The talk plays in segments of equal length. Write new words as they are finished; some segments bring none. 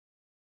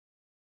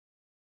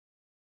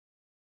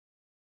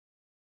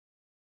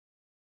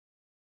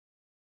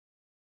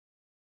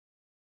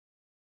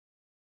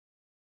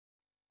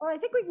Well, I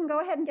think we can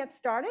go ahead and get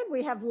started.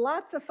 We have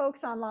lots of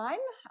folks online,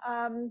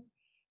 and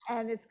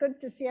it's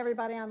good to see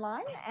everybody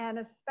online. And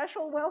a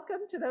special welcome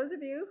to those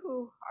of you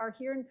who are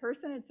here in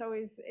person.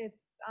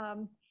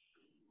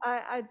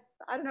 I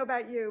don't know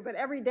about you, but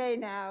every day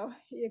now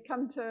you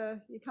come to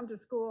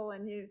school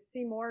and you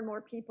see more and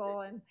more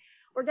people, and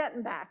we're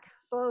getting back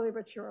slowly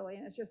but surely,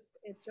 and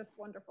it's just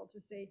wonderful to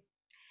see.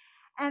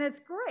 And it's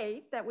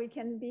great that we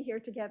can be here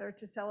together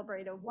to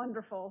celebrate a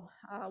wonderful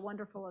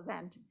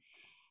event.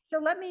 So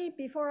let me,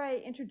 before I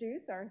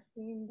introduce our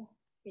esteemed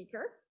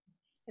speaker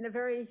in a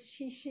very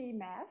she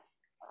mask,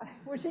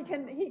 which he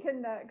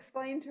can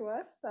explain to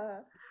us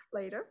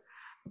later,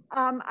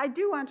 I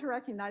do want to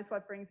recognize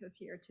what brings us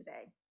here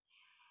today.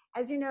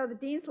 As you know, the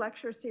Dean's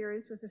Lecture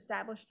Series was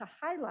established to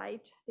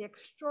highlight the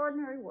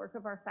extraordinary work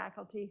of our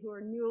faculty who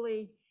are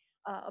newly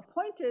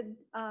appointed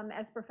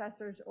as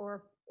professors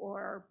or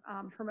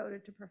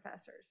promoted to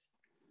professors.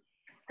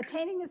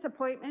 Attaining this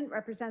appointment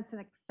represents an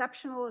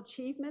exceptional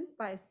achievement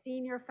by a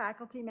senior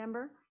faculty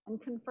member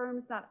and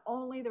confirms not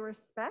only the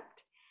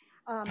respect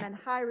and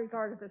high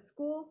regard of the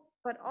school,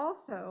 but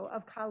also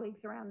of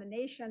colleagues around the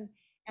nation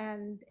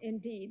and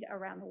indeed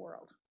around the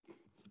world.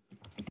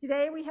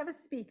 Today we have a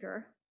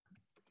speaker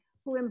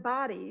who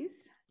embodies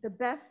the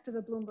best of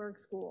the Bloomberg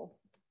School,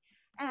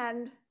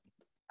 and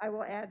I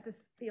will add this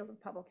field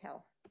of public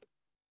health.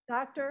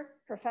 Dr.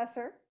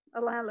 Professor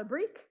Alain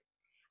Labrique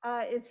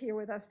is here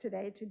with us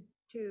today to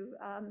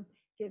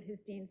give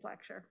his Dean's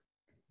Lecture.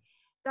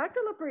 Dr.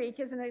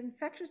 Labrique is an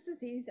infectious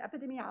disease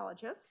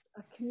epidemiologist,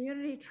 a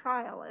community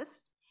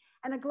trialist,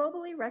 and a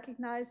globally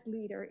recognized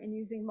leader in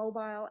using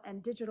mobile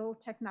and digital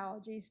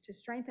technologies to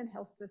strengthen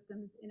health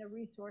systems in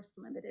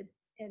resource-limited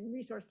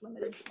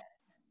settings.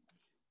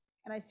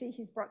 And I see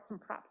he's brought some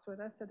props with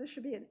us, so this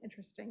should be an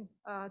interesting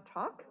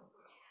talk.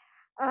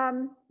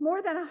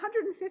 More than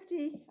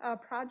 150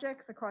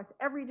 projects across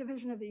every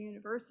division of the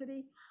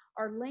university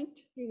are linked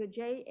through the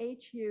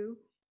JHU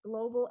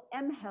Global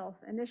mHealth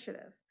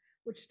Initiative,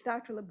 which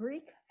Dr.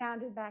 Labrique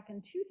founded back in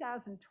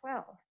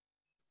 2012.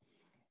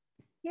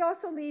 He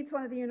also leads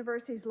one of the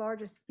university's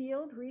largest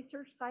field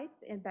research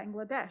sites in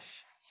Bangladesh,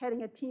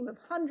 heading a team of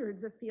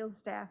hundreds of field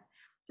staff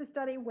to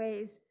study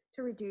ways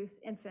to reduce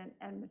infant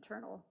and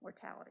maternal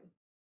mortality.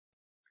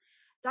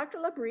 Dr.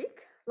 Labrique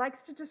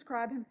likes to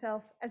describe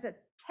himself as a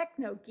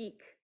techno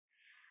geek,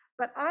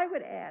 but I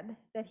would add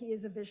that he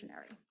is a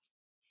visionary.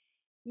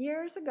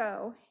 Years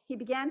ago, he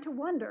began to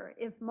wonder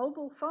if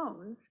mobile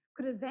phones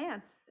could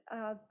advance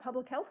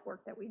public health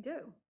work that we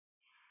do.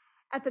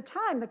 At the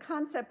time, the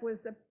concept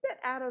was a bit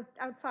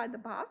outside the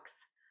box,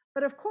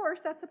 but of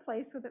course, that's a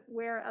place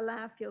where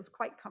Alain feels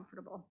quite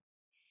comfortable.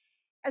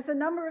 As the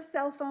number of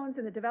cell phones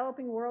in the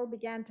developing world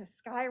began to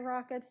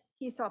skyrocket,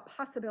 he saw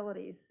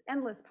possibilities,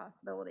 endless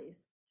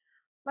possibilities,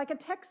 like a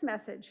text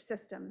message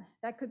system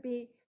that could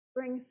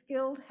bring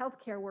skilled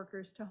healthcare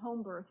workers to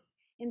home births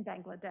in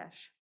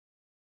Bangladesh.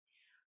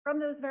 From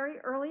those very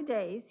early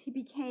days, he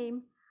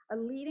became a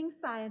leading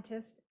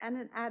scientist and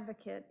an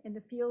advocate in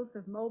the fields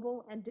of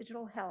mobile and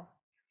digital health,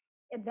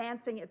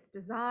 advancing its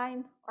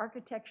design,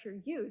 architecture,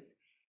 use,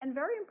 and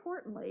very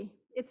importantly,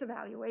 its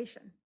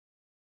evaluation.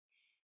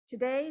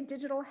 Today,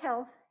 digital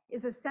health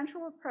is a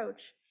central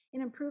approach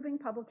in improving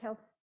public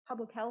health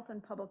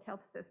and public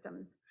health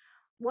systems,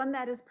 one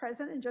that is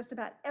present in just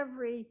about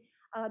every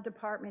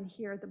department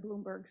here at the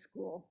Bloomberg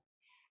School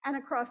and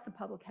across the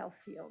public health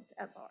field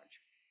at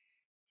large.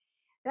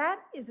 That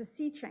is a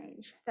sea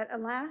change that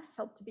Alain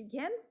helped to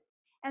begin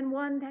and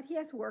one that he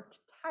has worked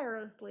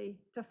tirelessly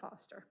to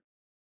foster.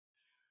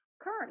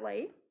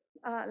 Currently,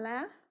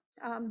 Alain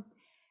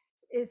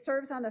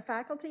serves on the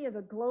faculty of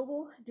the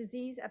Global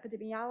Disease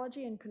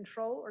Epidemiology and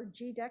Control, or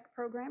GDEC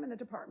program in the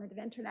Department of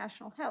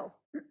International Health.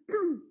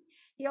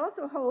 He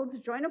also holds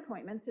joint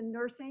appointments in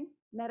nursing,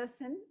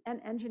 medicine,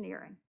 and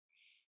engineering.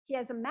 He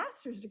has a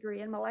master's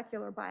degree in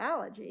molecular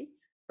biology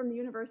from the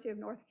University of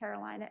North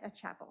Carolina at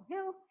Chapel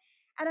Hill,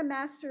 and a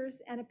master's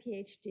and a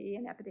PhD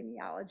in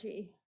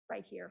epidemiology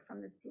right here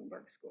from the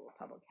Bloomberg School of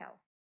Public Health.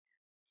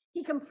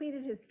 He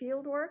completed his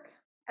field work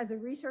as a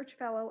research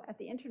fellow at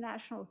the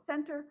International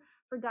Center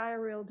for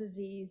Diarrheal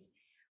Disease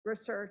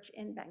Research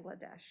in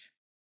Bangladesh.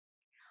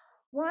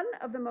 One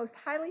of the most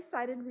highly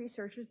cited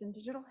researchers in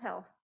digital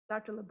health,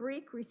 Dr.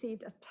 Labrique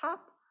received a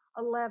top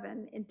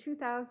 11 in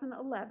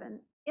 2011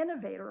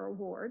 Innovator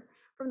Award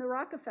from the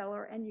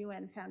Rockefeller and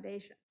UN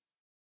Foundations.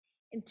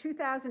 In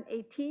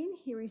 2018,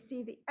 he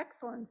received the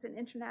Excellence in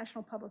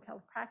International Public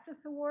Health Practice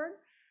Award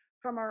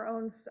from our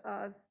own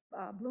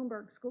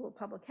Bloomberg School of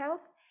Public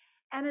Health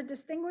and a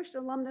Distinguished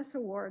Alumnus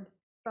Award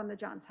from the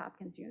Johns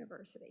Hopkins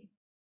University.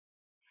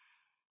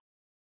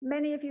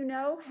 Many of you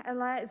know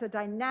Alain is a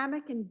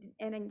dynamic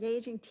and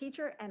engaging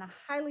teacher and a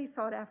highly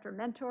sought after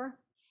mentor.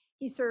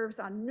 He serves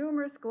on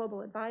numerous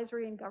global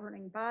advisory and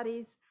governing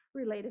bodies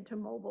related to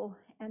mobile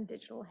and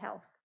digital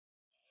health.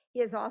 He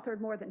has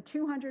authored more than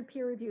 200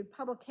 peer-reviewed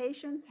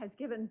publications, has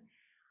given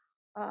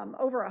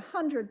over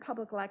 100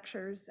 public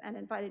lectures and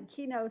invited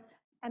keynotes,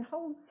 and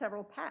holds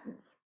several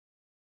patents.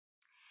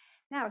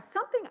 Now,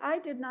 something I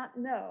did not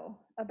know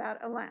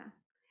about Alain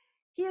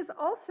He is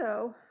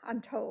also,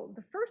 I'm told,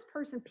 the first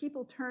person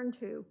people turn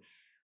to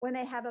when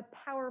they have a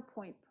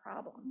PowerPoint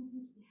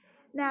problem.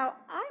 Now,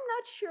 I'm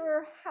not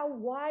sure how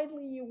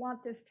widely you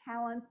want this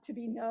talent to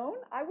be known.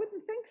 I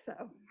wouldn't think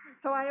so.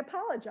 So I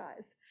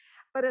apologize.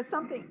 But it's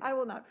something I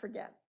will not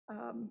forget.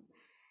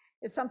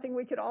 It's something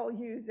we could all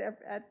use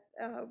at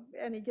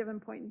any given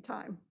point in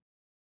time.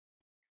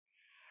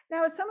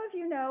 Now, as some of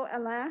you know,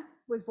 Alain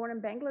was born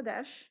in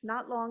Bangladesh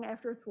not long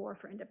after its war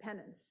for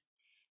independence.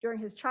 During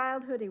his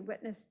childhood, he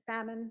witnessed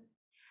famine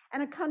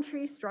and a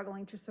country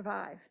struggling to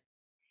survive.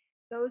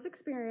 Those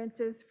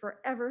experiences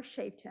forever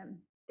shaped him.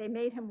 They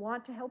made him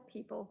want to help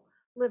people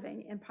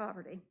living in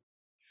poverty.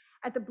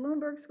 At the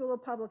Bloomberg School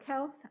of Public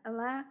Health,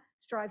 Alain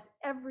strives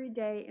every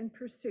day in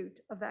pursuit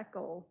of that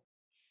goal.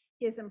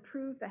 He has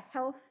improved the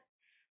health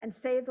and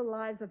saved the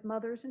lives of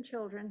mothers and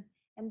children,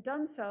 and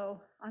done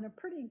so on a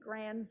pretty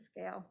grand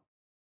scale.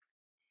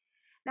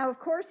 Now, of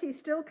course, he's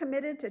still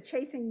committed to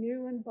chasing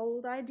new and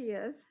bold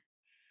ideas,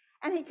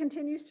 and he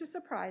continues to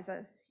surprise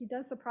us. He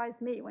does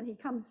surprise me when he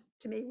comes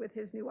to me with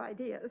his new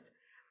ideas.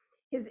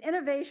 His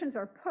innovations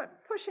are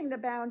pushing the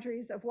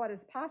boundaries of what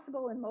is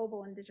possible in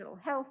mobile and digital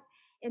health,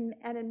 and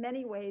in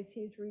many ways,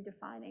 he's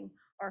redefining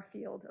our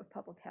field of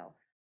public health.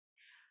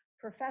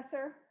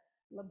 Professor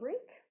Labrique,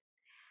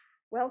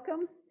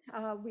 welcome.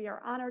 We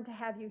are honored to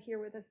have you here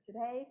with us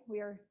today.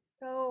 We are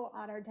so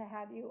honored to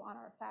have you on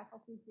our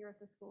faculty here at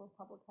the School of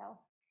Public Health.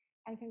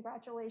 And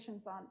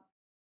congratulations on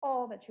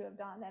all that you have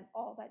done and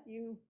all that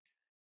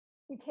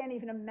we can't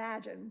even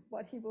imagine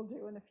what he will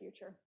do in the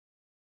future.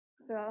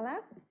 So Alain,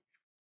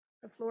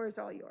 the floor is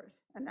all yours.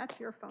 And that's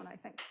your phone, I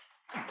think.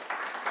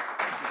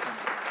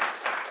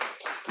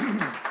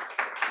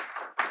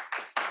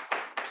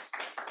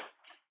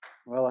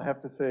 Well, I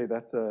have to say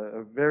that's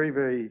a very,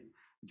 very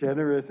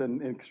generous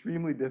and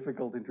extremely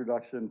difficult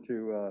introduction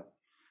to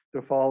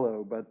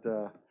follow. But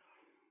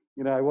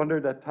you know, I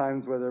wondered at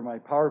times whether my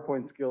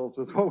PowerPoint skills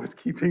was what was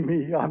keeping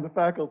me on the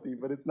faculty.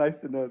 But it's nice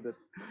to know that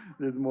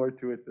there's more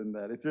to it than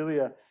that. It's really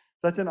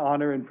such an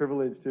honor and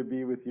privilege to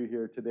be with you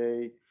here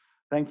today.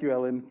 Thank you,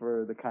 Ellen,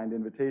 for the kind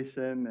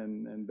invitation,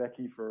 and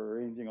Becky for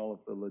arranging all of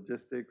the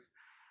logistics.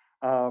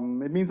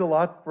 It means a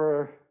lot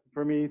for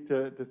me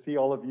to see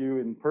all of you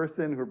in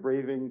person who are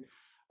braving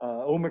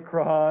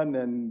Omicron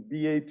and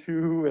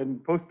BA2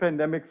 and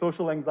post-pandemic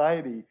social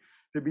anxiety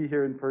to be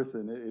here in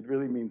person. It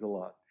really means a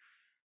lot.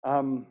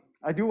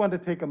 I do want to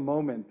take a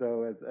moment,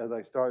 though, as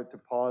I start, to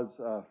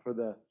pause for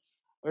the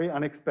very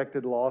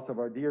unexpected loss of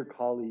our dear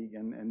colleague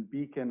and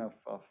beacon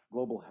of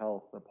global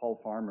health,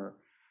 Paul Farmer,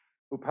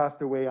 who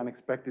passed away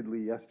unexpectedly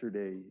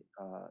yesterday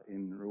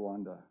in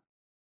Rwanda.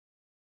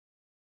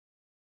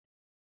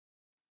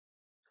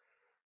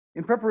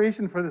 In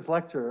preparation for this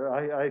lecture,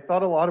 I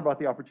thought a lot about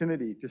the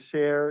opportunity to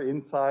share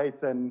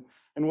insights and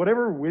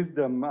whatever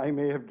wisdom I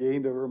may have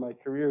gained over my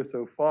career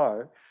so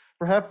far,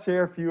 perhaps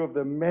share a few of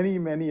the many,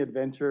 many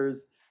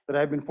adventures that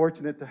I've been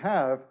fortunate to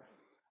have.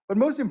 But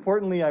most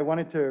importantly, I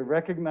wanted to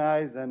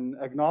recognize and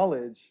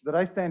acknowledge that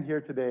I stand here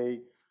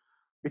today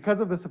because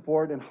of the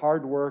support and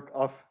hard work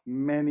of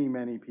many,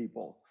 many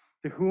people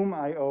to whom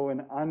I owe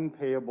an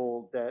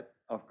unpayable debt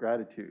of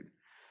gratitude.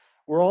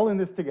 We're all in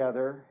this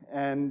together,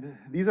 and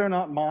these are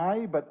not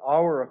my, but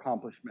our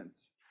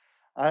accomplishments.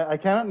 I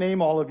cannot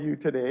name all of you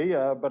today,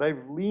 but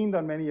I've leaned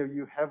on many of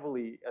you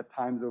heavily at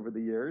times over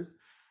the years,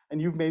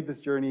 and you've made this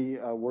journey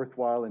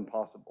worthwhile and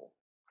possible.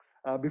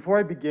 Before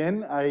I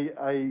begin,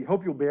 I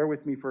hope you'll bear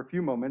with me for a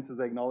few moments as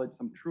I acknowledge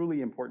some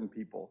truly important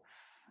people.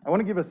 I want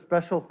to give a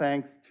special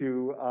thanks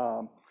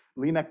to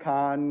Lena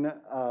Khan,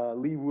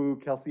 Lee Wu,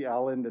 Kelsey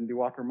Allen, and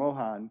Diwakar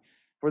Mohan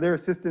for their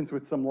assistance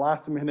with some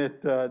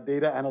last-minute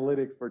data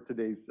analytics for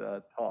today's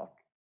talk.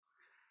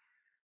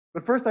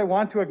 But first, I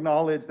want to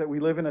acknowledge that we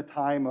live in a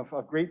time of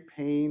great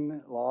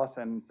pain, loss,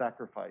 and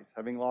sacrifice.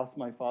 Having lost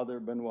my father,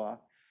 Benoit,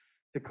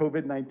 to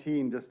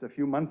COVID-19 just a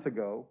few months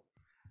ago,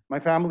 my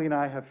family and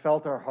I have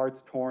felt our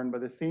hearts torn by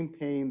the same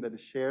pain that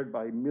is shared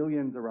by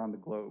millions around the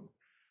globe.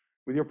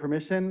 With your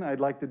permission, I'd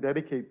like to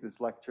dedicate this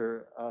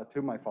lecture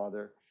to my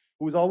father,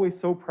 who was always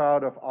so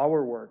proud of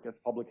our work as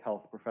public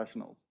health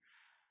professionals.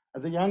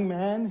 As a young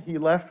man, he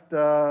left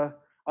on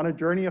a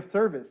journey of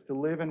service to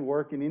live and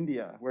work in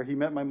India, where he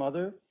met my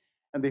mother,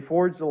 and they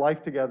forged a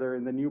life together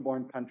in the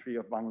newborn country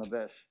of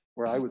Bangladesh,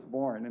 where I was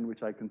born and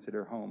which I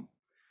consider home.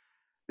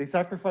 They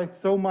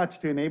sacrificed so much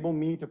to enable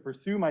me to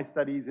pursue my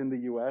studies in the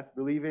US,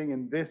 believing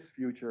in this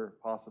future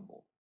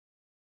possible.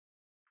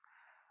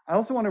 I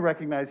also want to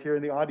recognize here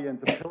in the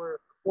audience a pillar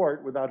of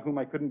support without whom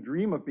I couldn't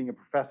dream of being a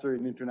professor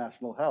in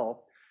international health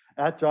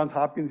at Johns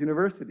Hopkins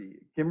University.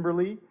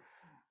 Kimberly,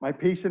 my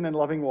patient and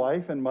loving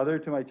wife and mother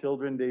to my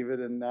children, David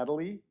and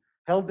Natalie,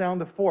 held down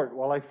the fort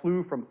while I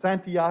flew from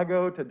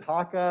Santiago to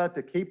Dhaka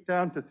to Cape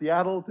Town to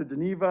Seattle to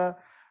Geneva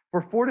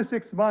for 4 to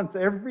 6 months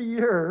every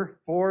year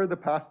for the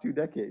past 2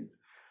 decades,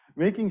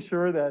 making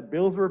sure that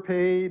bills were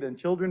paid and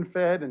children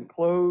fed and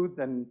clothed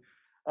and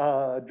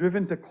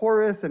driven to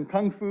chorus and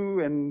kung fu,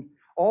 and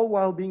all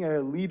while being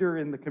a leader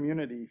in the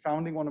community,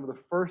 founding one of the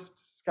first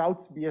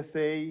Scouts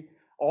BSA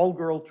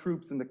all-girl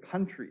troops in the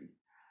country.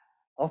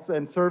 also,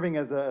 and serving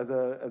as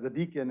a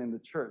deacon in the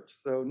church.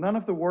 So none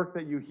of the work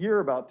that you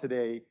hear about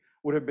today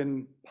would have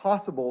been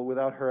possible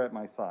without her at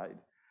my side.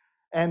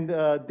 And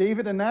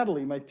David and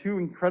Natalie, my two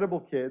incredible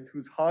kids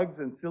whose hugs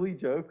and silly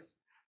jokes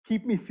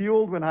keep me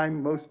fueled when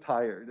I'm most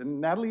tired. And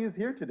Natalie is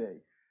here today.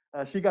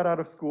 She got out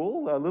of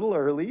school a little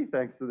early,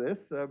 thanks to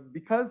this,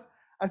 because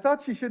I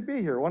thought she should be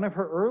here. One of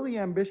her early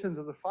ambitions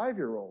as a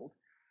 5-year-old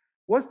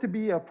was to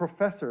be a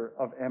professor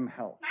of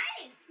M-Health. My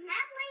name's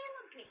Alain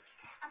Labrique,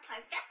 a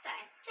professor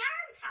at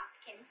Johns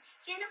Hopkins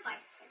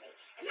University.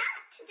 And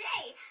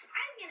today,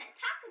 I'm going to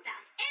talk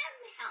about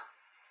M-Health.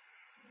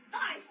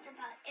 First,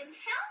 about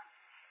M-Health,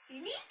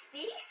 you need to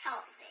be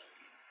healthy.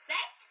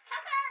 Right,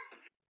 Papa?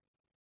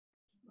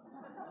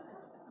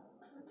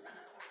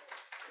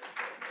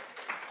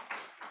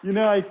 You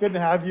know, I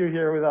couldn't have you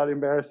here without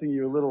embarrassing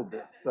you a little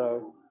bit.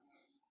 So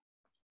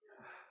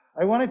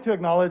I wanted to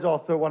acknowledge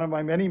also one of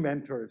my many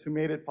mentors who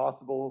made it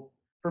possible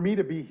for me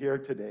to be here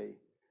today.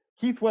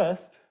 Keith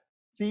West,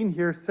 seen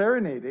here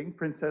serenading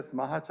Princess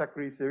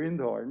Mahachakri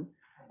Sirindhorn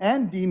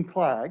and Dean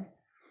Clegg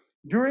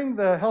during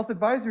the Health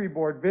Advisory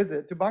Board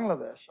visit to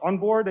Bangladesh on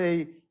board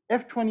a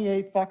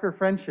F-28 Fokker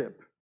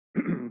Friendship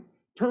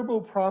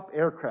turboprop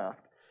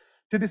aircraft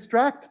to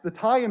distract the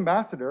Thai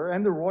ambassador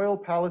and the Royal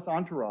Palace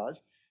entourage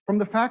from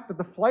the fact that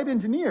the flight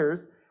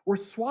engineers were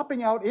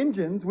swapping out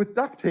engines with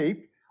duct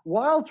tape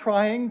while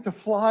trying to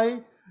fly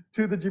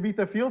to the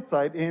Javita field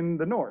site in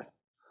the north.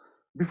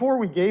 Before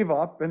we gave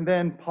up and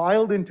then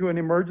piled into an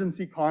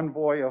emergency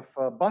convoy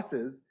of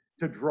buses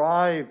to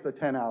drive the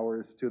 10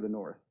 hours to the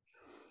north.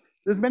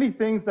 There's many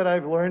things that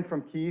I've learned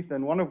from Keith,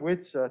 and one of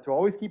which to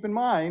always keep in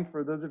mind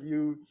for those of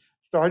you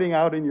starting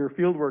out in your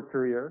fieldwork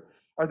career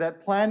are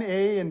that plan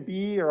A and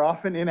B are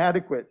often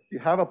inadequate. You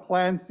have a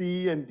plan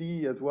C and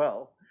D as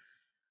well.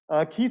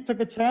 Keith took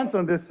a chance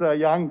on this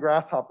young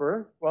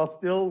grasshopper while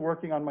still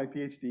working on my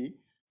PhD,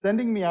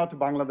 sending me out to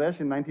Bangladesh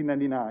in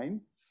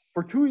 1999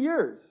 for 2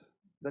 years,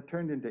 that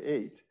turned into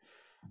 8,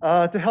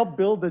 to help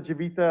build the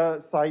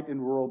Javita site in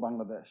rural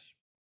Bangladesh.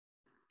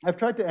 I've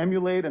tried to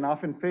emulate and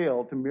often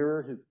fail to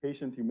mirror his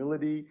patient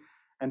humility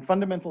and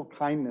fundamental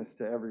kindness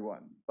to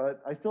everyone,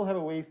 but I still have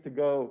a ways to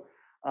go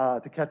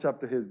to catch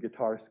up to his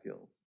guitar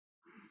skills.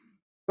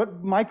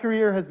 But my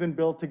career has been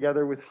built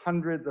together with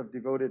hundreds of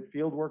devoted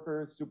field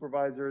workers,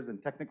 supervisors,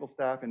 and technical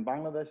staff in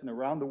Bangladesh and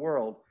around the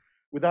world,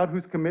 without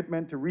whose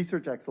commitment to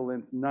research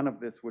excellence, none of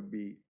this would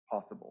be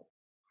possible.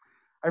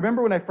 I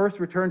remember when I first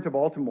returned to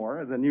Baltimore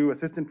as a new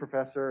assistant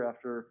professor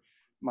after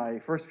my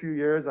first few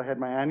years, I had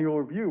my annual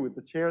review with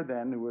the chair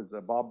then, who was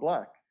Bob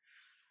Black.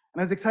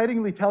 And I was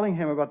excitingly telling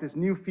him about this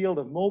new field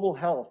of mobile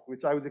health,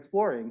 which I was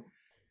exploring,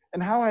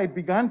 and how I had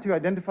begun to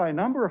identify a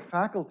number of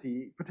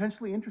faculty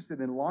potentially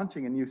interested in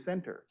launching a new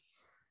center.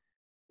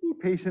 He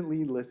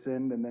patiently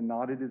listened and then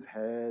nodded his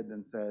head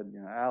and said,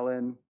 you know,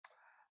 Alan,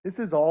 this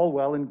is all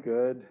well and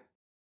good,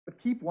 but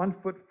keep one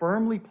foot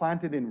firmly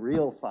planted in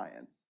real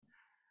science,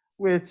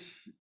 which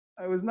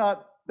I was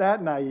not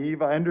that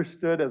naive. I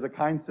understood as a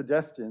kind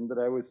suggestion that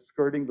I was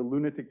skirting the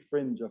lunatic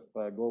fringe of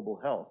global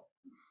health.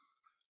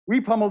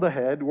 We pummeled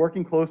ahead,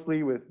 working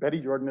closely with Betty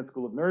Jordan at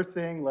School of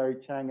Nursing, Larry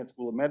Chang at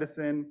School of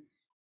Medicine,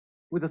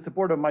 with the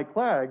support of Mike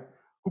Clegg,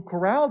 who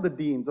corralled the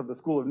deans of the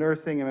School of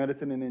Nursing and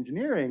Medicine and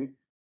Engineering,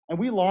 and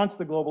we launched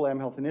the Global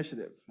M-Health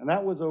Initiative, and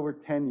that was over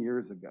 10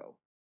 years ago.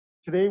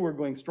 Today, we're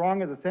going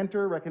strong as a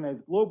center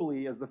recognized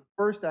globally as the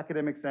first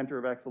academic center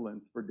of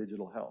excellence for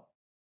digital health.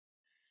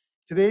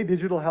 Today,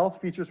 digital health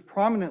features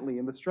prominently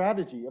in the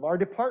strategy of our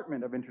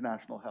Department of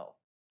International Health,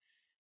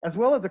 as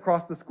well as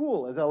across the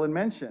school, as Ellen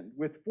mentioned,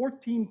 with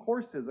 14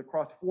 courses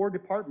across 4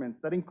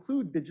 departments that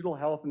include digital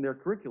health in their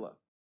curricula,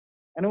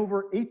 and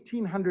over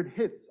 1,800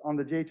 hits on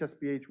the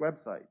JHSPH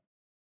website.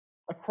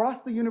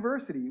 Across the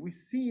university, we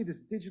see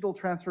this digital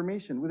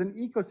transformation with an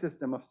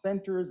ecosystem of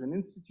centers and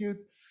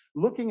institutes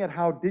looking at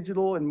how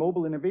digital and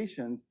mobile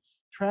innovations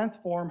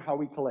transform how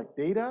we collect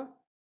data,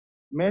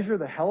 measure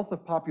the health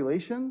of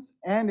populations,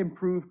 and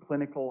improve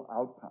clinical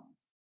outcomes.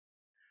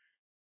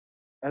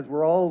 As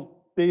we're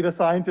all data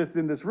scientists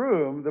in this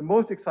room, the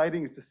most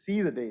exciting is to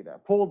see the data,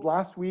 pulled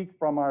last week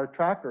from our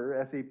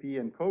tracker, SAP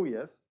and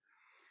COEUS.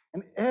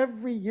 And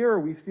every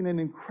year, we've seen an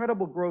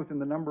incredible growth in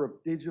the number of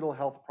digital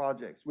health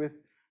projects. With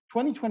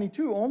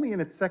 2022 only in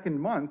its second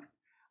month,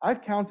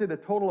 I've counted a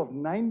total of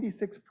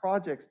 96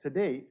 projects to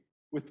date,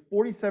 with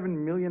 $47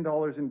 million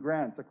in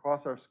grants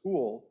across our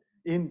school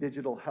in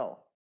digital health.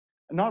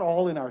 Not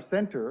all in our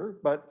center,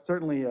 but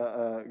certainly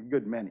a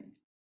good many.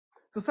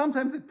 So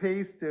sometimes it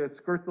pays to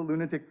skirt the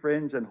lunatic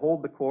fringe and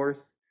hold the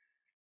course.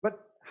 But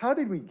how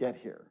did we get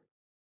here?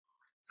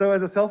 So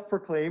as a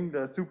self-proclaimed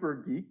super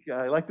geek,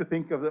 I like to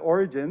think of the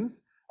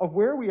origins of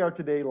where we are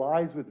today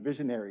lies with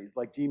visionaries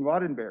like Gene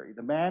Roddenberry,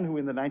 the man who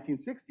in the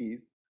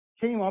 1960s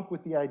came up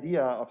with the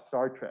idea of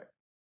Star Trek.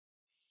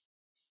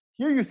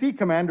 Here you see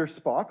Commander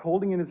Spock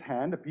holding in his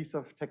hand a piece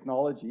of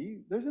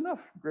technology. There's enough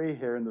gray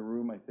hair in the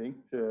room, I think,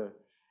 to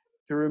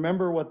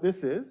remember what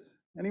this is.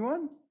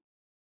 Anyone?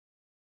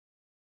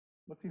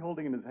 What's he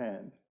holding in his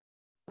hand?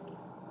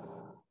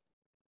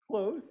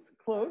 Close,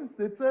 close.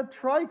 It's a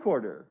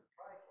tricorder.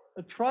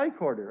 A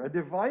tricorder, a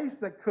device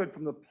that could,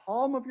 from the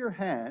palm of your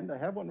hand, I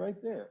have one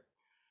right there,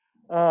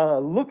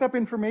 look up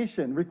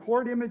information,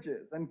 record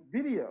images and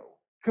video,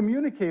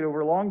 communicate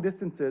over long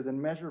distances,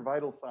 and measure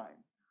vital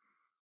signs.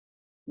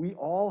 We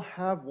all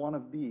have one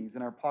of these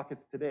in our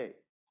pockets today,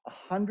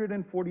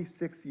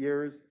 146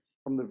 years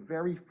from the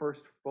very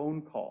first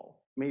phone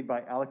call made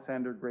by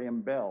Alexander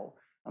Graham Bell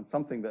on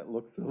something that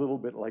looks a little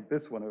bit like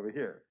this one over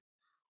here.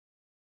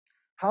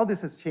 How this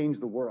has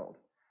changed the world.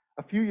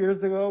 A few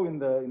years ago, in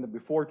the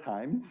before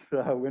times,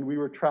 when we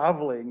were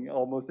traveling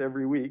almost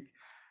every week,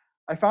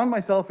 I found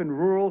myself in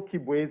rural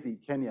Kibwezi,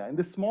 Kenya, in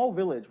this small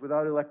village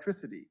without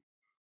electricity.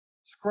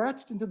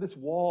 Scratched into this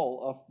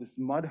wall of this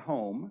mud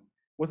home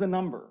was a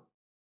number.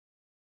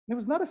 It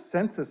was not a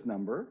census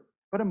number,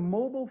 but a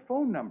mobile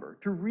phone number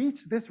to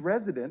reach this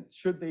resident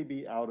should they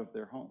be out of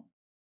their home.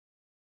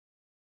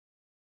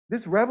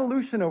 This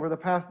revolution over the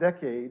past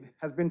decade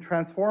has been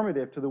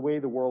transformative to the way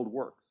the world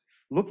works.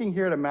 Looking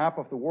here at a map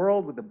of the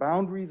world with the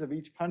boundaries of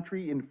each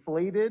country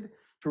inflated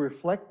to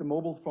reflect the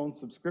mobile phone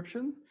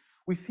subscriptions,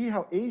 we see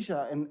how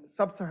Asia and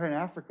sub-Saharan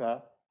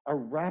Africa are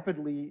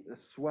rapidly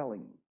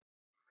swelling,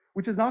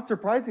 which is not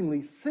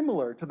surprisingly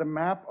similar to the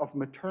map of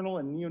maternal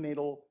and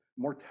neonatal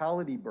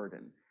mortality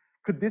burden.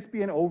 Could this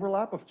be an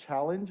overlap of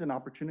challenge and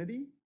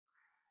opportunity?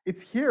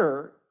 It's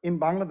here in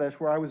Bangladesh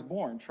where I was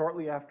born,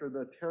 shortly after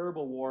the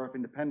terrible War of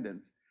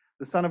Independence,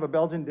 the son of a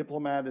Belgian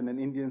diplomat and an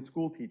Indian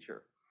school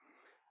teacher.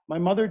 My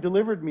mother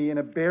delivered me in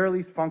a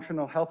barely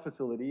functional health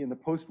facility in the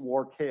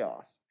post-war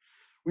chaos.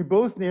 We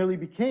both nearly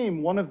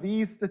became one of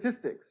these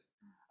statistics.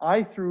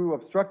 I through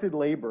obstructed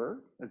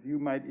labor, as you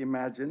might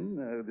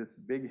imagine, this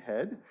big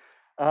head,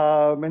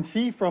 and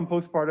she from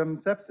postpartum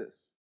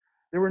sepsis.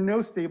 There were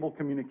no stable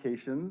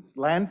communications.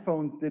 Land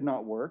phones did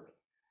not work.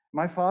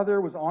 My father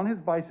was on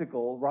his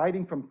bicycle,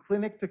 riding from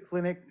clinic to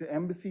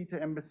embassy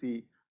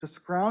to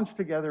scrounge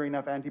together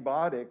enough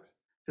antibiotics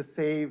to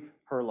save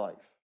her life.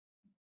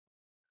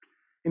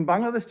 In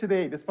Bangladesh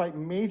today, despite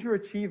major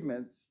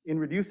achievements in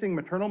reducing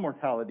maternal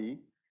mortality,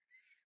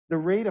 the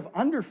rate of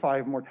under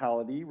 5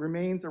 mortality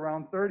remains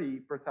around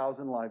 30 per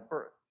 1,000 live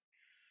births.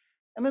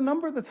 And a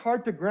number that's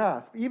hard to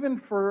grasp, even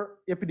for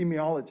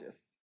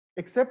epidemiologists,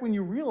 except when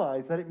you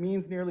realize that it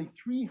means nearly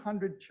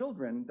 300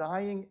 children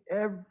dying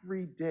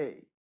every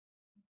day.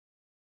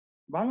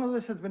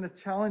 Bangladesh has been a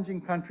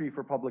challenging country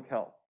for public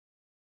health.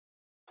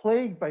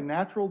 Plagued by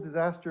natural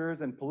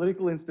disasters and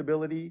political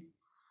instability,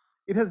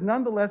 it has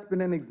nonetheless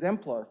been an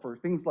exemplar for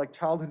things like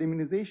childhood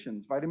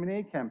immunizations, vitamin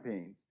A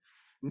campaigns,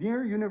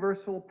 near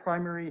universal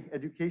primary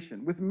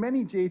education, with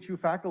many JHU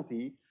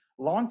faculty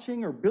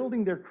launching or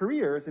building their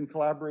careers in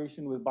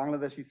collaboration with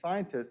Bangladeshi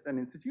scientists and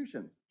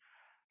institutions.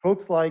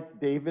 Folks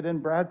like David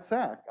and Brad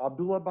Sack,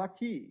 Abdullah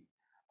Baki,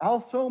 Al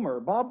Somer,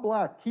 Bob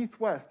Black, Keith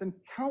West, and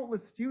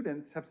countless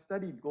students have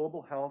studied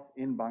global health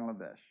in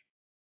Bangladesh.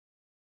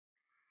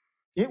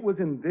 It was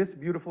in this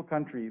beautiful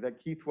country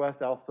that Keith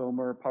West, Al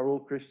Somer,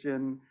 Parul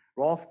Christian,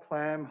 Rolf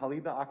Clem,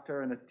 Halida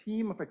Akhtar, and a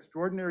team of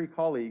extraordinary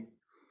colleagues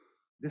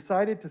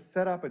decided to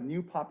set up a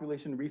new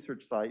population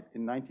research site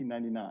in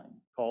 1999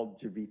 called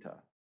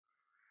Javita.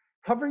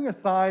 Covering a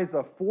size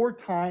of 4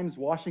 times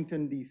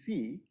Washington,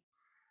 D.C.,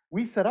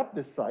 we set up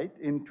this site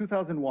in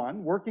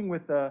 2001, working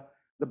with the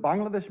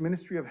Bangladesh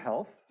Ministry of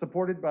Health,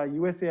 supported by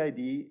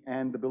USAID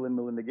and the Bill and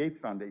Melinda Gates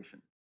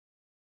Foundation.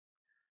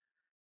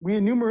 We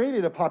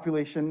enumerated a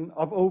population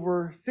of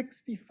over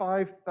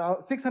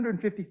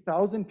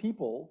 650,000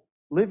 people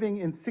living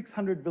in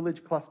 600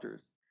 village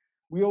clusters.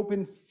 We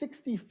opened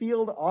 60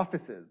 field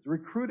offices,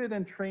 recruited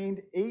and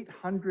trained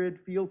 800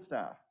 field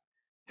staff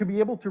to be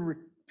able to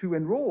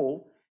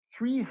enroll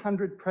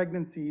 300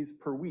 pregnancies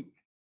per week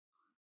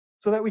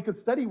so that we could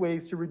study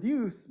ways to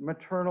reduce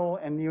maternal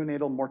and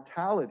neonatal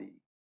mortality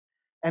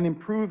and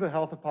improve the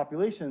health of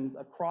populations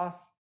across,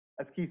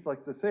 as Keith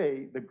likes to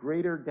say, the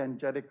greater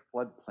Gangetic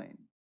floodplain.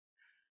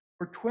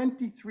 For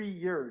 23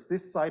 years,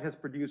 this site has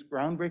produced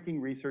groundbreaking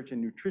research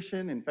in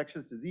nutrition,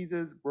 infectious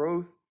diseases,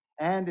 growth,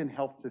 and in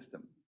health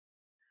systems.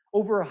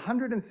 Over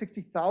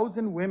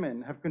 160,000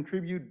 women have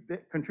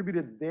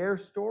contributed their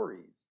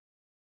stories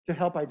to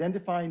help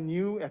identify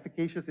new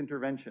efficacious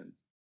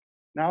interventions.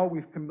 Now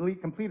we've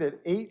completed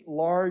 8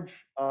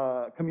 large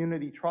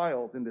community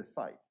trials in this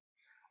site.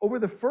 Over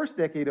the first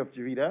decade of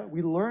Javita,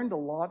 we learned a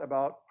lot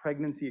about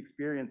pregnancy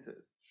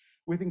experiences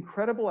with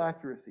incredible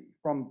accuracy,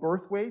 from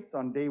birth weights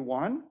on day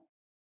 1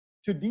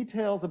 to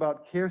details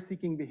about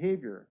care-seeking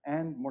behavior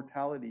and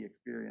mortality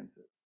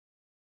experiences.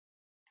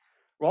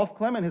 Rolf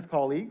Clem and his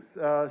colleagues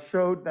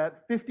showed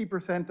that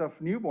 50% of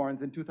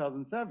newborns in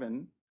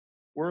 2007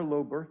 were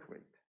low birth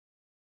weight.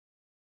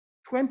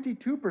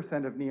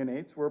 22% of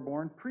neonates were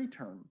born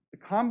preterm, the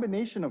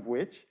combination of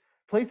which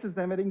places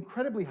them at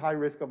incredibly high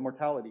risk of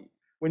mortality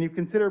when you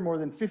consider more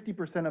than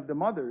 50% of the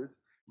mothers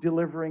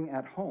delivering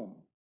at home.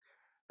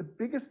 The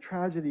biggest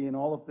tragedy in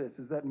all of this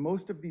is that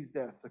most of these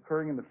deaths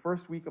occurring in the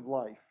first week of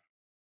life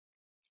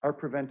are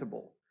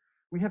preventable.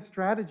 We have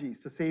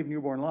strategies to save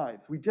newborn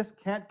lives. We just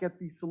can't get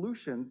these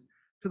solutions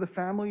to the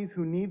families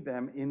who need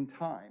them in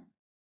time.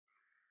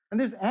 And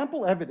there's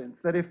ample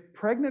evidence that if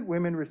pregnant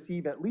women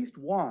receive at least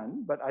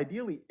one, but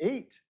ideally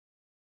 8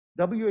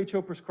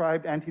 WHO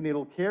prescribed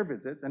antenatal care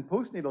visits and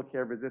postnatal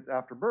care visits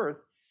after birth,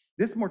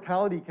 this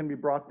mortality can be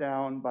brought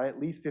down by at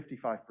least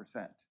 55%.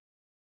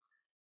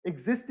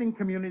 Existing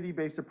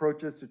community-based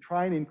approaches to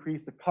try and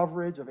increase the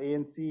coverage of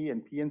ANC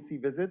and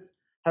PNC visits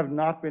have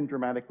not been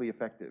dramatically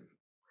effective.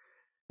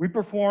 We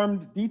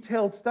performed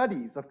detailed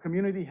studies of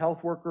community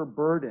health worker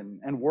burden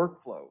and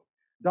workflow,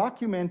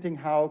 documenting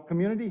how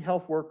community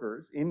health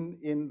workers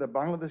in the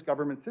Bangladesh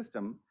government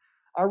system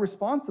are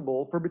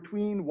responsible for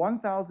between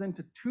 1,000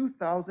 to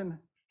 2,000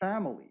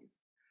 families,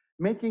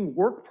 making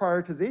work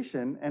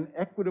prioritization and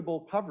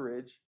equitable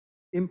coverage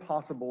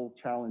impossible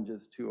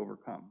challenges to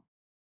overcome.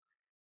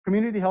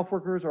 Community health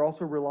workers are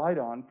also relied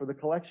on for the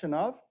collection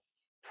of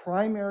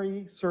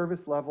primary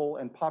service level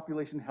and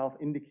population health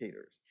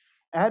indicators,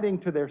 adding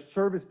to their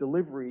service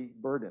delivery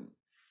burden.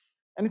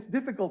 And it's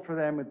difficult for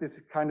them at this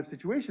kind of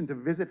situation to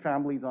visit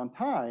families on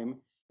time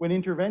when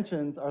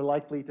interventions are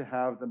likely to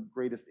have the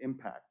greatest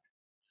impact.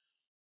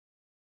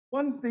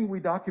 One thing we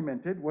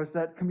documented was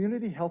that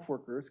community health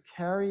workers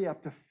carry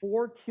up to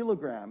 4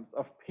 kilograms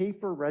of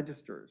paper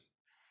registers,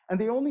 and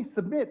they only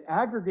submit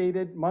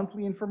aggregated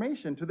monthly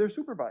information to their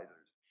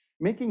supervisors,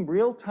 making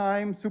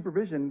real-time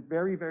supervision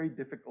very, very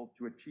difficult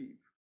to achieve.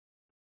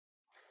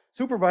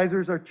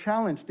 Supervisors are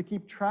challenged to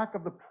keep track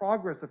of the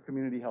progress of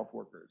community health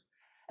workers,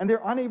 and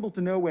they're unable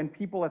to know when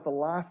people at the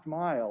last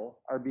mile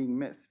are being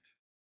missed.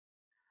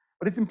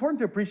 But it's important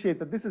to appreciate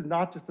that this is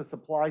not just a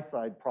supply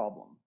side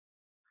problem.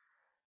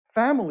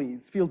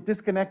 Families feel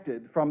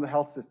disconnected from the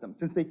health system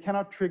since they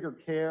cannot trigger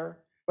care,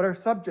 but are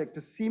subject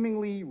to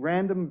seemingly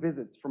random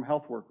visits from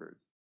health workers.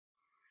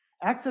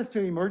 Access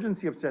to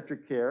emergency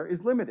obstetric care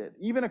is limited,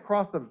 even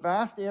across the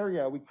vast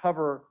area we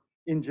cover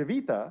in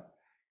Javita,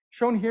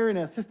 shown here in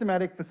a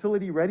systematic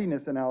facility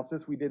readiness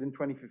analysis we did in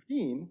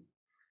 2015,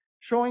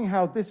 showing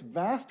how this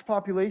vast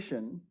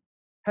population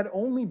had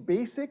only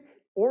basic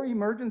or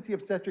emergency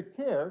obstetric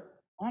care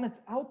on its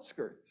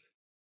outskirts.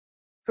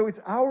 So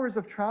it's hours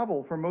of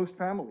travel for most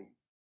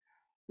families.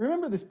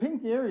 Remember, this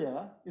pink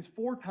area is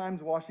 4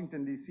 times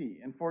Washington, D.C.,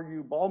 and for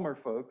you Balmer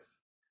folks,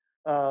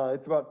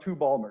 it's about 2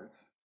 Balmers.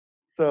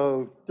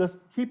 So just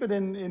keep it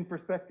in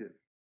perspective.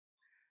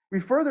 We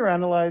further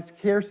analyzed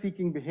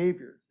care-seeking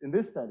behaviors in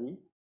this study,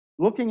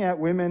 looking at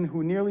women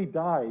who nearly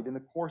died in the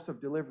course of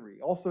delivery,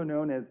 also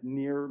known as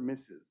near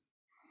misses,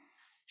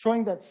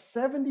 showing that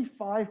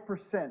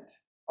 75%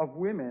 of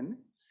women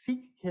seek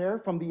care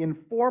from the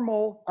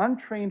informal,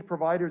 untrained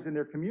providers in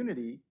their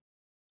community,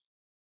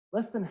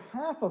 less than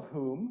half of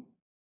whom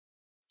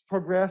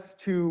progress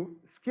to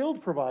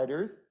skilled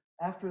providers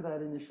after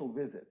that initial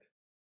visit.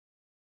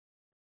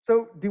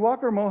 So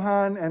Diwakar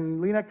Mohan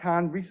and Leena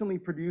Khan recently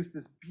produced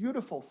this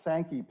beautiful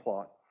Sankey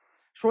plot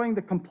showing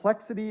the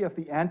complexity of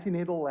the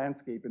antenatal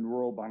landscape in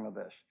rural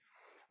Bangladesh,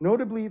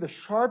 notably the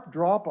sharp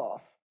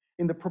drop-off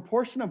in the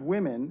proportion of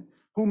women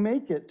who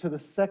make it to the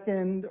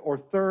 2nd or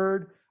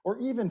 3rd or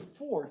even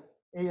 4th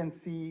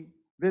ANC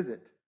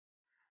visit.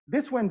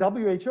 This when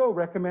WHO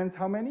recommends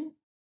how many?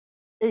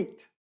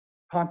 8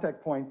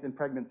 contact points in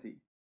pregnancy.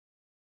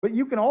 But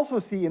you can also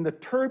see in the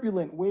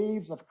turbulent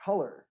waves of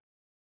color,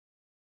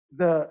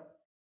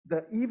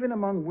 even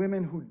among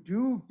women who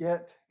do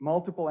get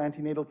multiple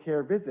antenatal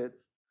care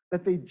visits,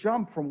 that they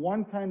jump from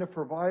one kind of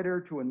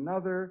provider to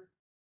another,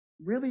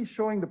 really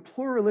showing the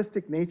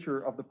pluralistic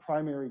nature of the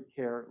primary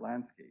care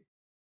landscape.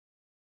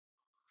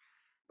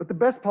 But the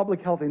best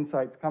public health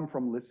insights come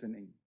from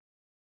listening.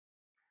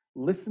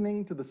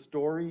 Listening to the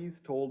stories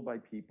told by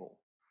people.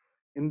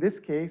 In this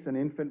case, an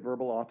infant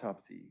verbal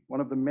autopsy,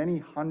 one of the many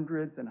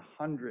hundreds and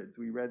hundreds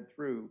we read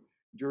through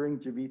during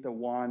Javita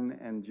 1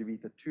 and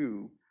Javita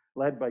 2,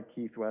 led by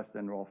Keith West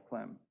and Rolf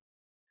Clem.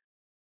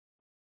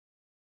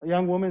 A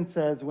young woman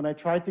says, when I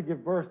tried to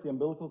give birth, the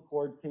umbilical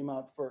cord came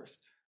out first.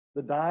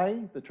 The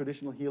Dai, the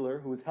traditional healer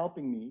who was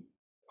helping me,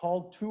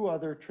 called 2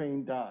 other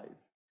trained Dais.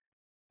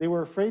 They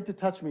were afraid to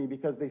touch me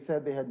because they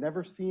said they had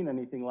never seen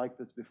anything like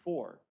this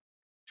before.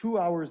 2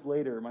 hours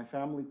later, my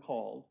family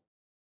called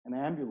an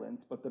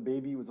ambulance, but the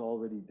baby was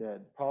already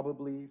dead,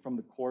 probably from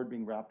the cord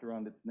being wrapped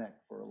around its neck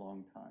for a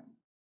long time.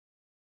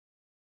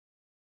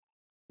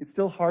 It's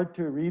still hard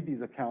to read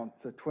these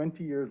accounts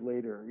 20 years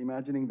later,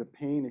 imagining the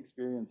pain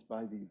experienced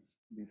by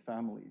these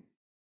families.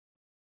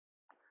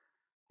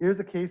 Here's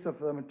a case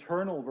of a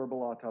maternal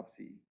verbal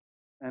autopsy.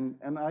 And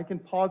I can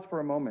pause for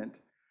a moment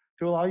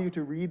to allow you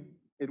to read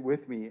it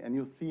with me, and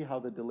you'll see how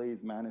the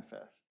delays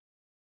manifest.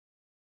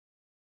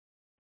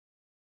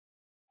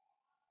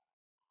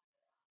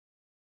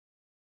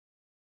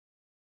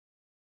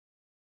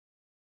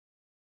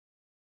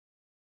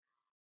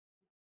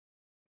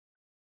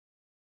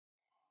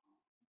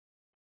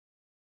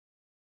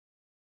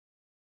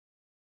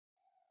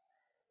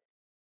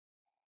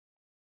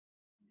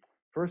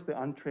 First,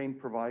 the untrained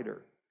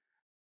provider,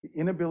 the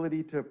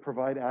inability to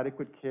provide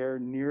adequate care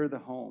near the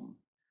home,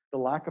 the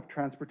lack of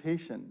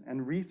transportation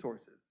and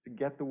resources to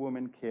get the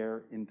woman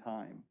care in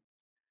time.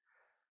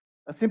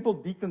 A simple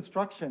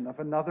deconstruction of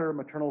another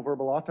maternal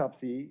verbal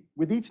autopsy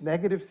with each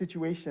negative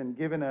situation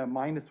given a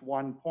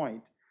 -1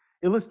 point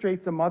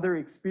illustrates a mother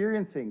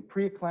experiencing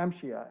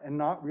preeclampsia and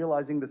not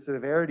realizing the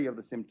severity of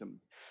the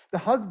symptoms. The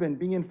husband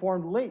being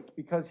informed late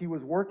because he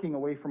was working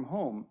away from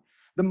home.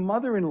 The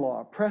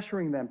mother-in-law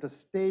pressuring them to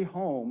stay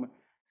home,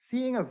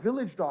 seeing a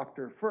village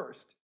doctor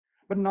first,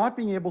 but not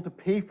being able to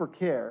pay for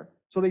care,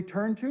 so they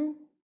turn to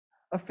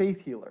a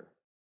faith healer,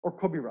 or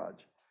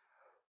Kobiraj,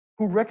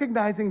 who,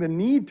 recognizing the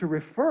need to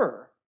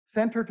refer,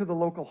 sent her to the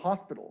local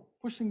hospital,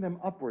 pushing them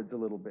upwards a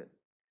little bit,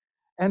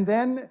 and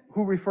then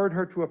who referred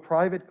her to a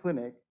private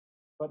clinic,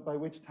 but by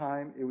which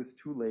time it was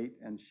too late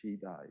and she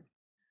died.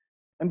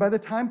 And by the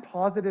time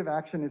positive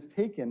action is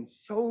taken,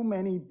 so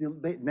many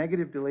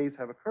negative delays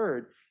have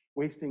occurred,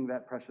 wasting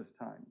that precious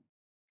time.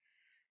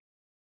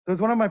 So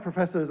as one of my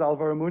professors,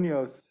 Alvaro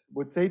Munoz,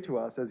 would say to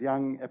us as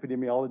young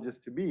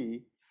epidemiologists to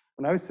be,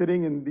 when I was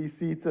sitting in these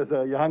seats as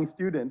a young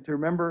student, to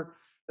remember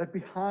that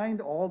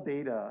behind all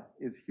data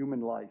is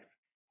human life,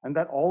 and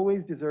that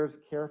always deserves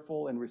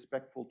careful and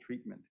respectful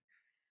treatment.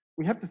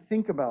 We have to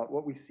think about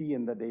what we see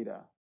in the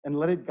data and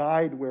let it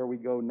guide where we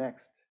go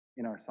next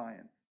in our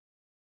science.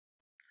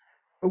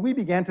 But we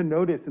began to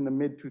notice in the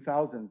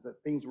mid-2000s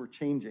that things were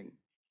changing.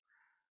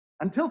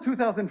 Until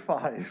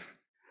 2005,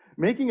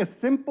 making a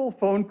simple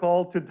phone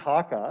call to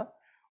Dhaka,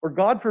 or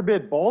God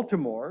forbid,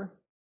 Baltimore,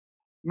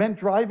 meant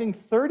driving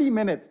 30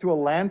 minutes to a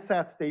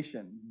Landsat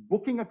station,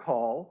 booking a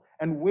call,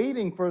 and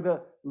waiting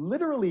for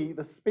literally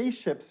the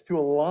spaceships to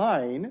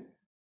align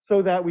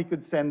so that we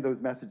could send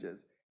those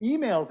messages.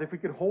 Emails, if we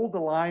could hold the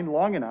line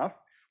long enough,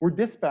 were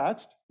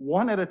dispatched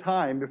one at a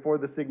time before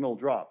the signal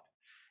dropped.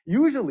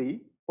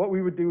 Usually, what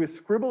we would do is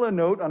scribble a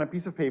note on a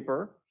piece of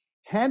paper,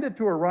 hand it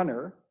to a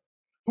runner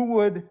who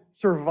would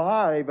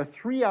survive a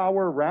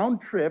 3-hour round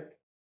trip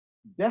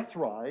death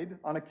ride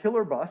on a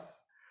killer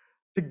bus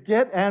to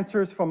get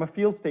answers from a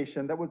field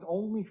station that was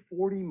only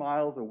 40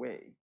 miles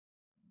away.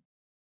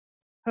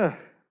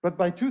 But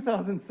by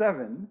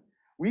 2007,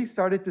 we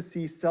started to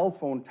see cell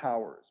phone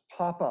towers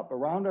pop up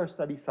around our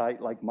study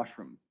site like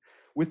mushrooms,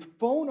 with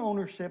phone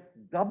ownership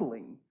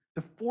doubling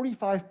to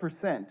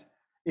 45%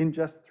 in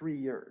just 3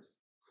 years.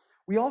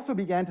 We also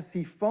began to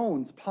see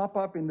phones pop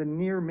up in the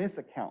near-miss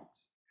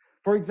accounts.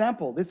 For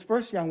example, this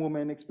first young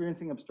woman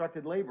experiencing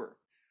obstructed labor,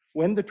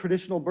 when the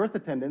traditional birth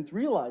attendants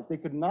realized they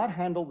could not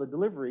handle the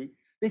delivery,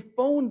 they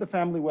phoned the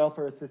family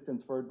welfare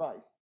assistants for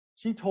advice.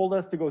 She told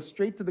us to go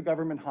straight to the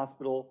government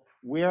hospital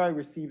where I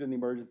received an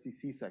emergency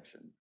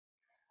C-section.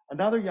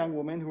 Another young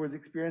woman who was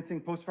experiencing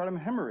postpartum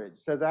hemorrhage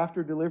says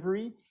after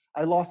delivery,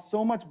 I lost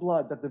so much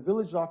blood that the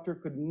village doctor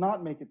could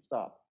not make it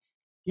stop.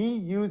 He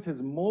used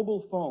his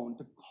mobile phone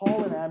to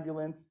call an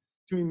ambulance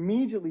to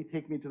immediately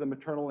take me to the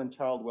maternal and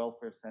child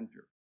welfare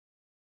center.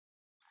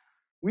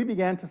 We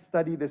began to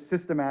study this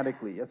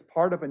systematically as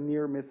part of a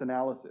near-miss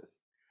analysis,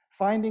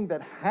 finding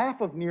that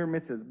half of near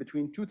misses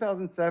between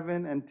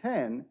 2007 and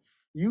 10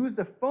 used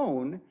a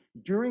phone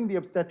during the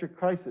obstetric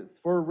crisis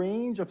for a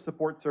range of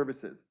support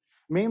services,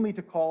 mainly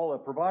to call a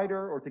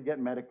provider or to get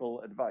medical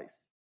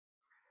advice.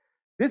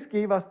 This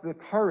gave us the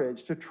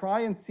courage to try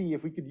and see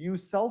if we could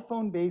use cell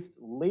phone-based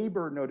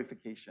labor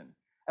notification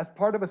as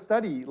part of a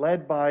study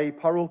led by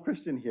Parul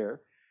Christian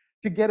here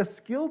to get a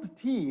skilled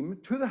team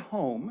to the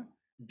home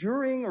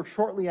during or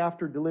shortly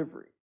after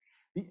delivery.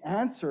 The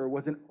answer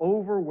was an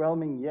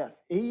overwhelming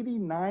yes.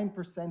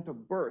 89%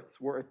 of births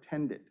were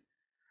attended.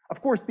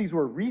 Of course, these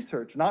were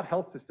research, not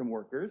health system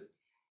workers,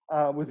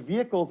 with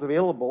vehicles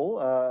available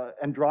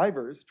and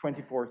drivers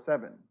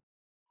 24/7.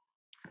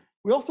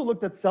 We also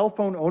looked at cell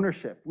phone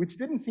ownership, which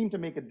didn't seem to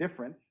make a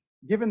difference.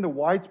 Given the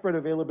widespread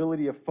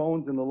availability of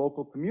phones in the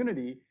local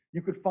community,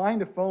 you could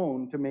find a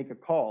phone to make a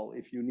call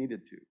if you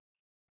needed to.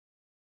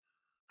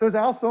 So as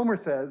Al Somer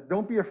says,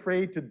 don't be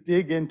afraid to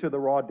dig into the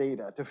raw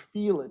data, to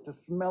feel it, to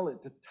smell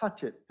it, to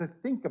touch it, to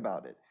think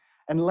about it,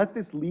 and let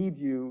this lead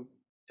you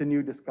to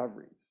new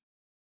discoveries.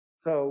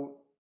 So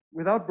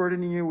without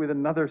burdening you with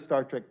another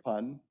Star Trek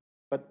pun,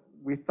 but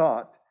we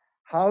thought,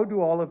 how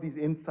do all of these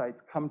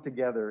insights come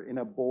together in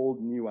a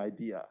bold new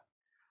idea?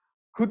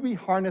 Could we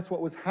harness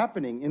what was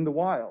happening in the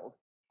wild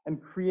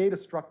and create a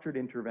structured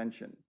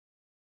intervention?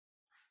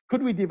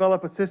 Could we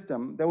develop a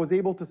system that was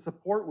able to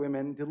support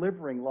women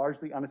delivering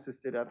largely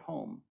unassisted at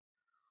home?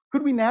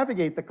 Could we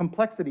navigate the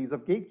complexities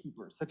of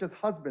gatekeepers, such as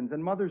husbands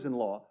and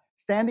mothers-in-law,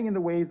 standing in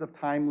the ways of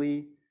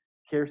timely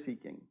care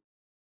seeking?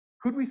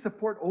 Could we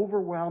support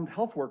overwhelmed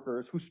health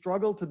workers who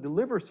struggle to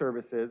deliver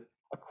services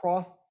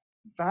across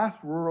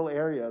vast rural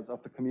areas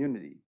of the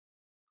community?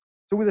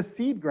 So with a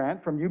seed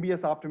grant from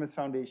UBS Optimus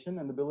Foundation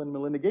and the Bill and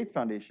Melinda Gates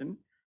Foundation,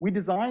 we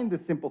designed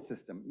this simple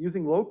system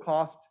using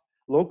low-cost,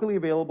 locally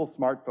available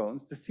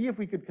smartphones to see if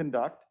we could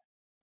conduct,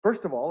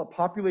 first of all, a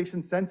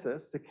population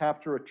census to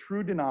capture a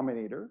true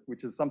denominator,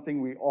 which is something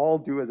we all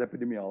do as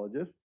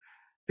epidemiologists,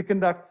 to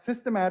conduct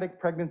systematic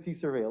pregnancy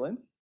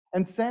surveillance,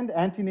 and send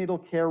antenatal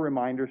care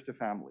reminders to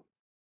families,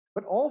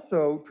 but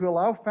also to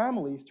allow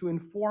families to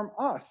inform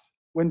us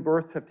when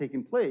births have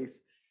taken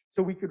place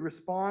so we could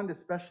respond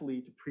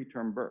especially to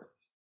preterm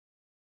births.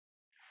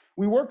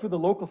 We worked with a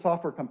local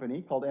software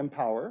company called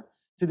Empower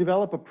to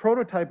develop a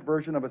prototype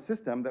version of a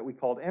system that we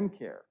called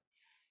MCare.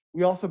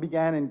 We also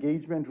began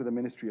engagement with the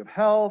Ministry of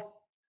Health.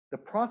 The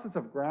process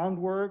of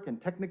groundwork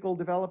and technical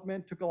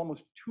development took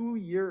almost 2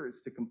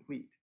 years to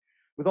complete,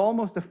 with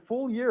almost a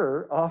full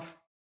year of,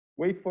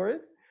 wait for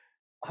it,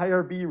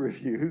 IRB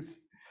reviews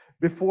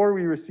before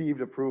we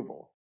received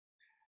approval.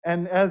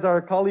 And as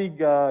our colleague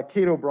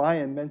Kate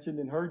O'Brien mentioned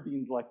in her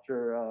Dean's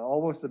lecture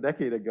almost a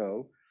decade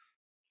ago,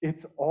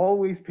 it's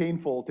always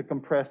painful to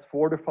compress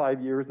 4 to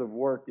 5 years of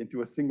work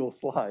into a single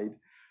slide.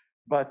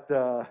 But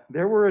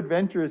there were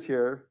adventures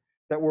here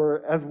that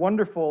were as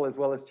wonderful as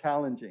well as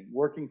challenging,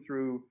 working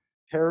through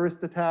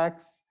terrorist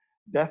attacks,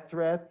 death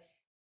threats,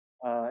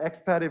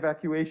 expat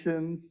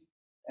evacuations,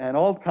 and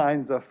all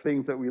kinds of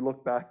things that we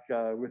look back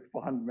with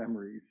fond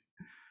memories.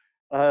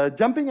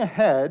 Jumping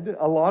ahead,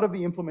 a lot of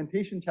the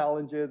implementation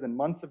challenges and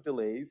months of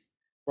delays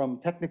from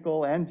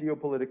technical and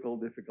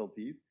geopolitical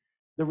difficulties,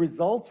 the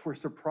results were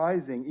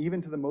surprising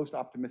even to the most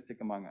optimistic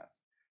among us.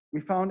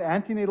 We found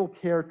antenatal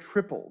care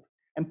tripled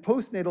and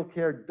postnatal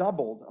care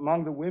doubled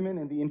among the women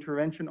in the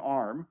intervention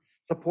arm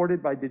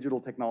supported by digital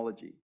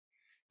technology.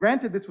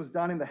 Granted, this was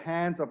done in the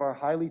hands of our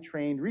highly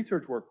trained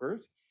research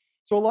workers,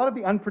 so a lot of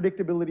the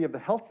unpredictability of the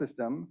health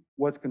system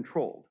was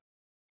controlled.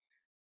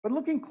 But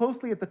looking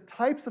closely at the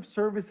types of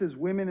services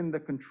women in the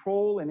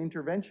control and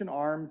intervention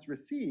arms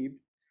received,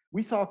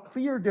 we saw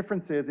clear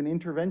differences in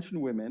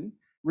intervention women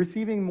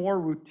receiving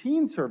more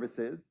routine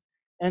services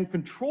and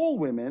control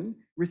women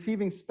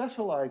receiving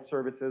specialized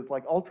services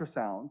like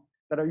ultrasounds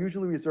that are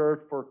usually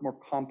reserved for more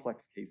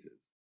complex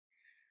cases.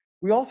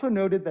 We also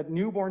noted that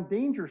newborn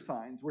danger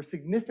signs were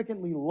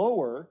significantly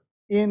lower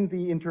in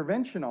the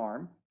intervention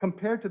arm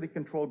compared to the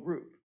control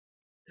group.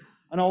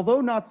 And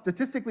although not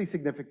statistically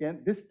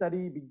significant, this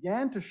study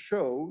began to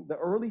show the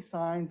early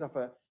signs of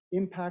an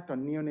impact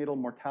on neonatal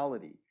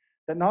mortality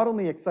that not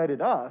only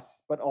excited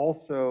us, but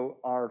also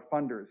our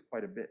funders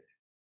quite a bit.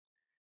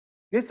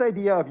 This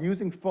idea of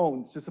using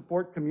phones to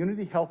support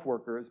community health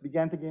workers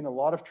began to gain a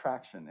lot of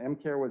traction.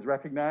 MCare was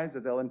recognized,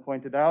 as Ellen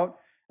pointed out,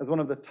 as one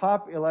of the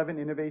top 11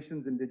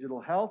 innovations in digital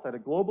health at a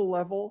global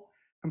level,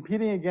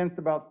 competing against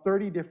about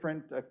 30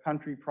 different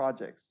country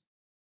projects.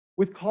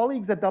 With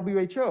colleagues at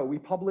WHO, we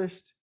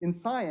published in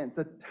Science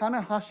a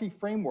Tanahashi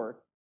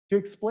framework to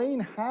explain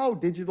how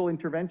digital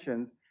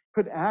interventions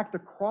could act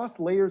across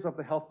layers of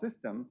the health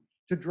system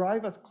to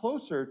drive us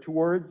closer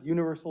towards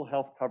universal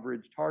health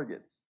coverage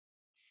targets.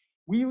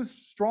 We used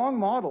strong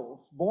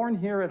models born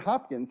here at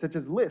Hopkins, such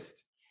as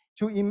LIST,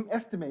 to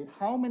estimate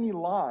how many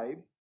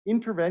lives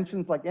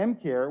interventions like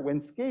MCare,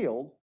 when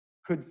scaled,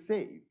 could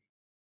save.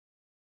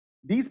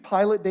 These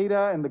pilot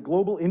data and the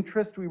global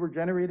interest we were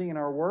generating in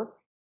our work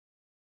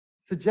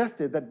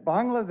suggested that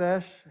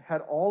Bangladesh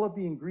had all of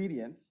the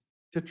ingredients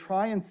to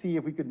try and see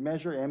if we could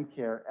measure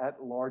MCare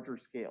at larger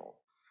scale,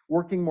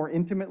 working more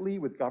intimately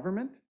with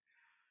government.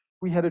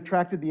 We had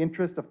attracted the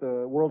interest of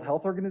the World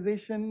Health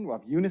Organization,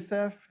 of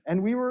UNICEF,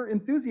 and we were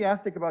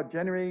enthusiastic about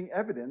generating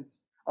evidence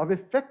of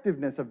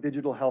effectiveness of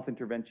digital health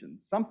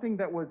interventions, something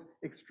that was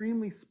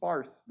extremely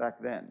sparse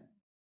back then.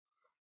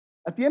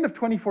 At the end of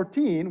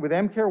 2014, with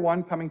MCare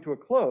 1 coming to a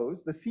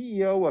close, the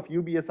CEO of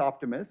UBS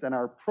Optimus and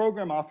our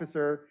program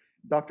officer,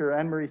 Dr.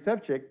 Anne-Marie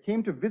Sevcik,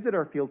 came to visit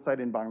our field site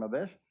in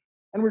Bangladesh,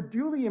 and were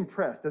duly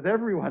impressed, as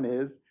everyone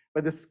is,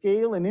 by the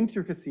scale and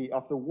intricacy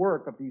of the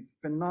work of these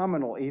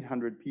phenomenal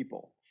 800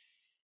 people.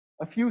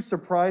 A few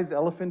surprise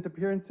elephant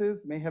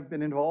appearances may have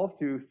been involved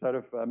to sort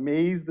of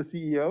amaze the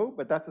CEO,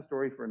 but that's a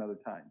story for another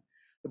time.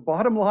 The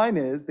bottom line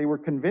is they were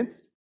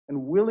convinced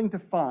and willing to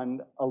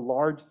fund a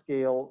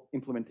large-scale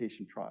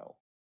implementation trial.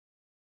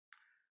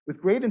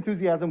 With great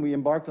enthusiasm, we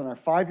embarked on our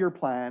 5-year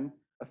plan,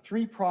 a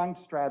 3-pronged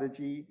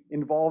strategy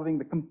involving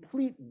the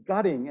complete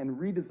gutting and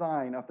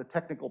redesign of the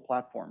technical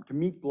platform to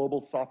meet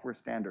global software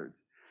standards,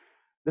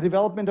 the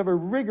development of a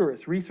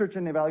rigorous research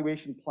and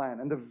evaluation plan,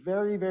 and the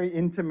very, very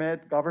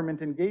intimate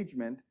government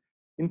engagement,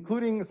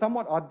 including a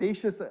somewhat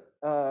audacious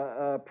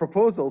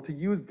proposal to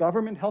use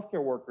government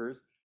healthcare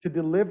workers to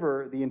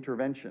deliver the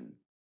intervention.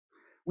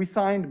 We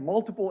signed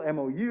multiple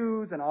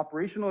MOUs and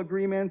operational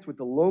agreements with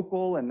the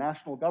local and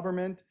national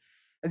government.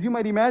 As you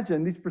might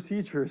imagine, these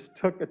procedures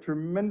took a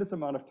tremendous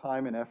amount of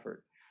time and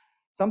effort,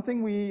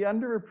 something we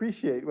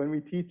underappreciate when we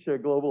teach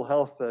global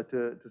health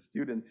to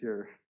students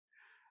here.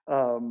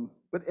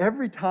 But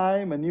every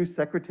time a new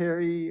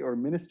secretary or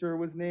minister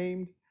was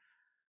named,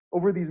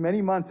 over these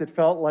many months, it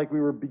felt like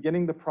we were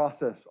beginning the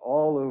process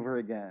all over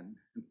again.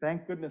 And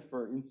thank goodness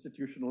for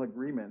institutional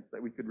agreements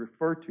that we could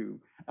refer to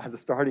as a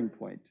starting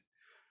point.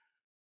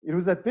 It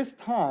was at this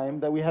time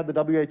that we had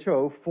the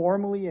WHO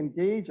formally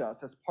engage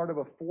us as part of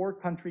a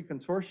 4-country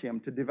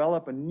consortium to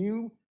develop a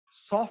new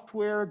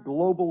software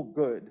global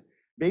good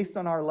based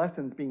on our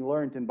lessons being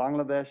learned in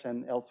Bangladesh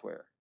and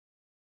elsewhere.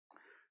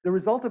 The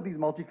result of these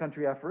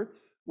multi-country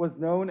efforts was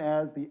known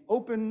as the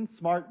Open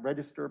Smart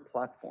Register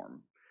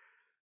Platform.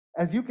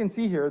 As you can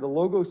see here, the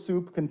logo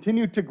soup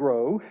continued to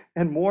grow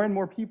and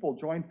more people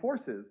joined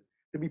forces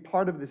to be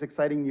part of this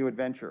exciting new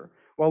adventure.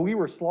 While we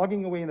were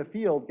slogging away in the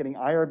field, getting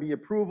IRB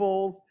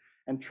approvals,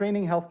 and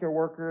training healthcare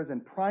workers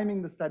and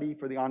priming the study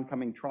for the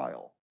oncoming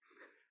trial.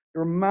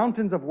 There were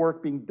mountains of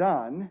work being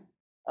done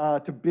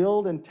to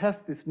build and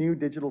test this new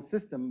digital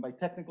system by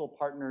technical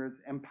partners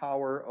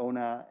Empower,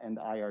 ONA, and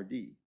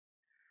IRD.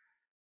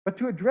 But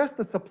to address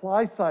the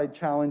supply side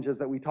challenges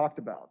that we talked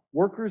about,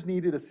 workers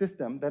needed a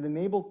system that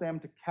enables them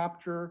to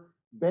capture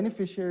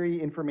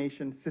beneficiary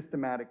information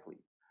systematically,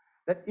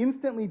 that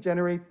instantly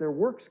generates their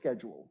work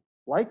schedule,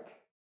 like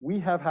we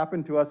have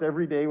happened to us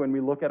every day when we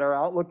look at our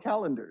Outlook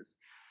calendars,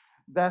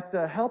 that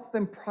helps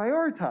them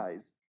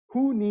prioritize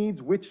who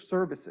needs which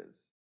services.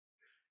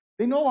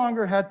 They no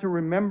longer had to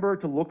remember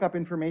to look up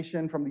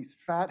information from these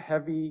fat,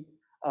 heavy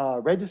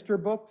register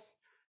books.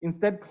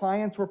 Instead,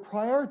 clients were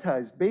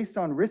prioritized based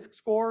on risk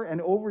score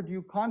and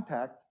overdue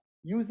contacts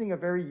using a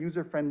very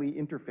user-friendly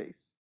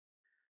interface.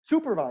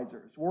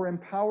 Supervisors were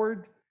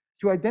empowered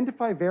to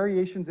identify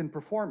variations in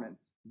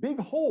performance, big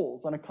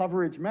holes on a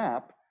coverage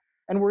map,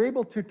 and were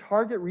able to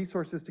target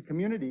resources to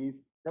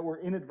communities that were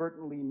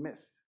inadvertently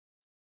missed.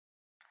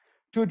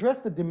 To address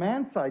the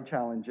demand side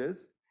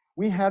challenges,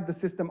 we had the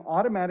system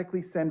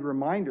automatically send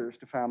reminders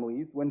to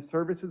families when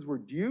services were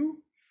due,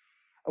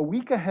 a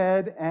week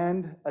ahead,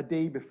 and a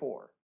day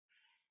before.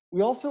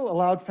 We also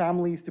allowed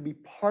families to be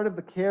part of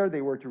the care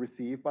they were to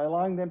receive by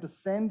allowing them to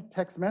send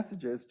text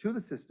messages to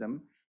the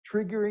system,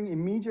 triggering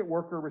immediate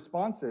worker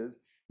responses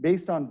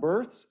based on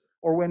births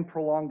or when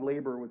prolonged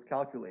labor was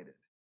calculated.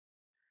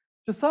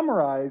 To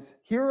summarize,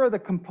 here are the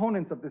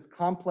components of this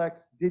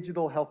complex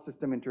digital health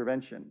system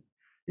intervention.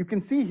 You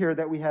can see here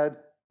that we had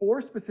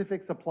 4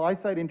 specific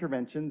supply-side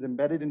interventions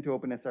embedded into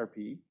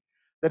OpenSRP.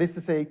 That is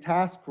to say,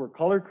 tasks were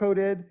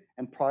color-coded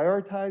and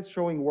prioritized,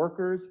 showing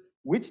workers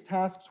which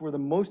tasks were the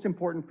most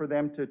important for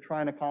them to try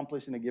and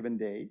accomplish in a given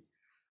day.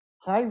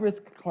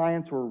 High-risk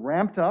clients were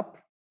ramped up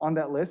on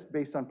that list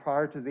based on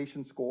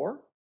prioritization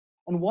score.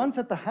 And once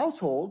at the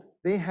household,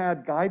 they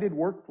had guided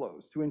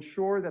workflows to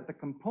ensure that the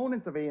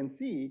components of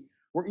ANC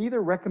were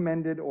either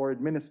recommended or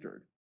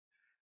administered.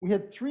 We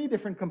had 3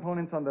 different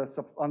components on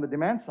the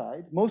demand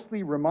side,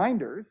 mostly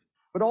reminders,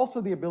 but also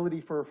the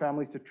ability for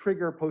families to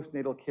trigger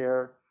postnatal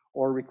care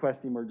or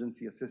request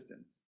emergency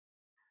assistance.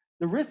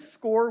 The risk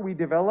score we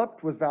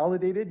developed was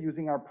validated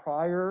using our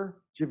prior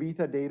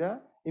Javita data,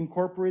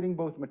 incorporating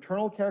both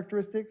maternal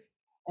characteristics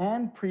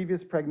and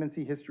previous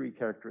pregnancy history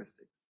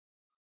characteristics.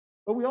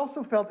 But we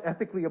also felt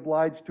ethically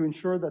obliged to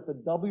ensure that the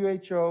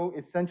WHO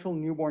Essential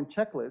Newborn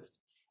Checklist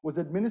was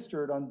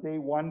administered on day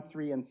 1,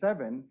 3, and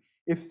 7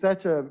 if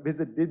such a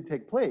visit did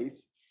take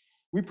place.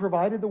 We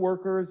provided the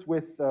workers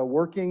with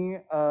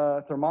working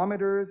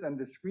thermometers and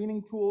the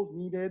screening tools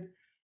needed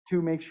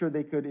to make sure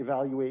they could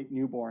evaluate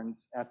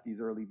newborns at these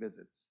early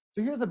visits.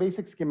 So here's a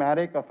basic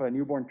schematic of a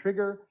newborn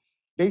trigger.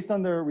 Based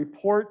on the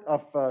report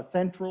of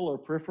central or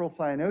peripheral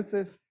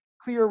cyanosis,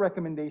 clear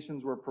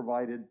recommendations were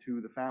provided to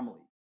the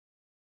family.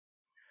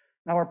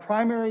 Now, our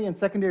primary and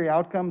secondary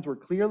outcomes were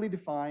clearly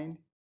defined,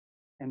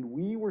 and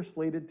we were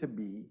slated to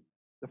be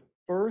the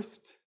first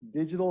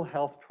digital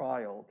health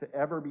trial to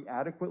ever be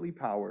adequately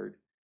powered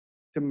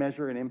to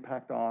measure an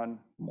impact on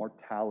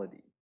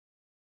mortality.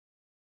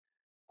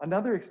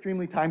 Another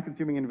extremely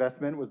time-consuming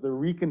investment was the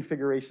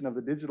reconfiguration of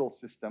the digital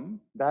system.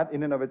 That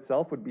in and of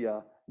itself would be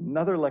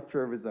another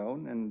lecture of his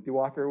own, and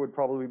Diwakar would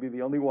probably be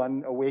the only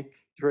one awake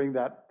during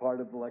that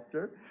part of the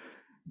lecture.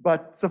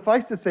 But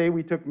suffice to say,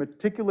 we took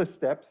meticulous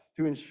steps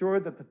to ensure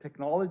that the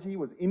technology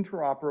was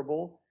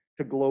interoperable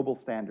to global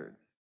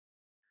standards.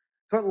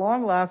 So at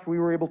long last, we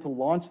were able to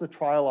launch the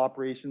trial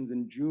operations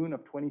in June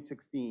of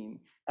 2016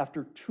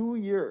 after 2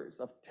 years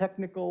of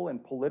technical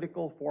and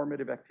political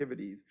formative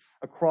activities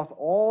across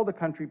all the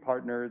country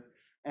partners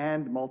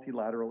and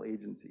multilateral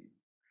agencies.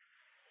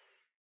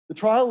 The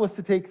trial was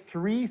to take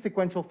 3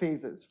 sequential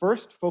phases.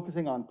 First,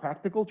 focusing on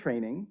practical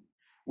training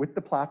with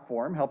the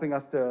platform, helping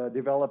us to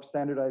develop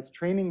standardized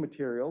training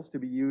materials to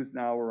be used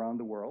now around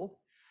the world.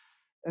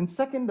 And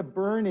second, the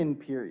burn-in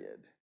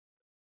period,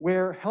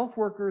 where health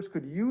workers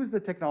could use the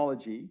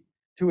technology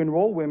to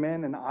enroll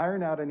women and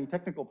iron out any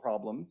technical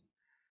problems,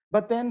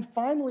 but then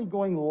finally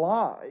going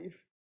live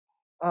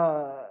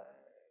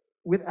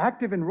with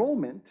active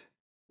enrollment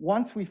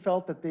once we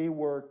felt that they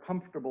were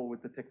comfortable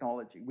with the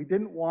technology. We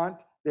didn't want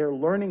their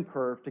learning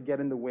curve to get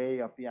in the way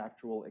of the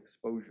actual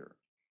exposure.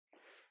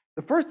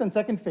 The first and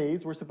second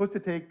phase were supposed to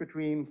take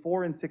between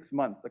 4 and 6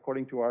 months,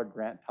 according to our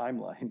grant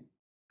timeline.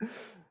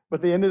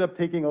 But they ended up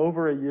taking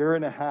over a year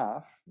and a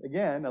half.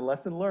 Again, a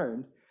lesson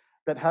learned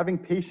that having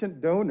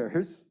patient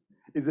donors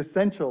is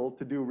essential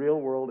to do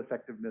real-world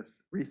effectiveness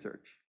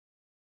research.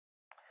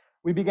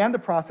 We began the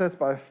process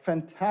by a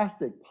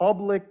fantastic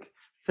public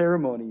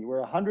ceremony where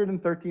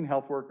 113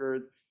 health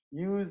workers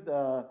used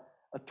a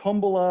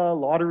tombola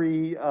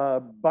lottery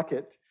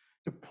bucket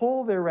to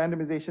pull their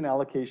randomization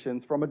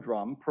allocations from a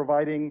drum,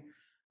 providing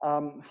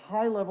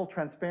high-level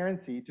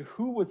transparency to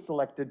who was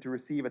selected to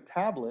receive a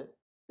tablet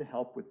to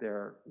help with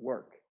their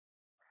work.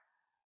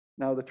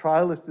 Now, the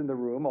trialists in the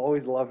room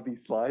always love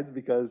these slides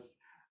because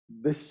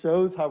this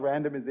shows how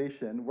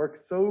randomization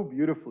works so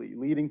beautifully,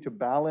 leading to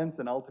balance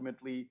and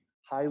ultimately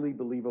highly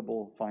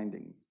believable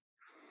findings.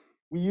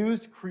 We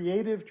used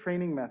creative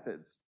training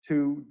methods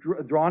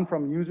drawn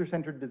from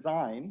user-centered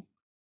design,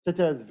 such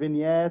as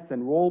vignettes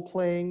and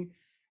role-playing.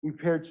 We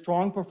paired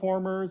strong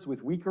performers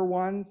with weaker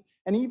ones,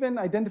 and even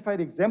identified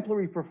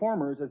exemplary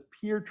performers as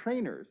peer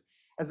trainers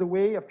as a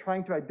way of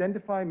trying to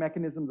identify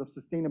mechanisms of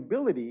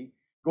sustainability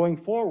going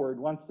forward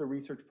once the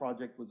research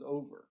project was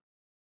over.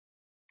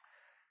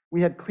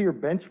 We had clear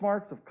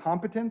benchmarks of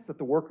competence that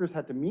the workers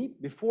had to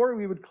meet before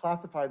we would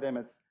classify them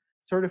as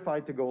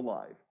certified to go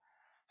live.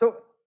 So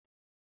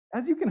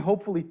as you can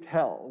hopefully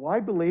tell, why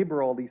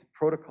belabor all these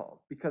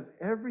protocols? Because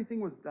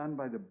everything was done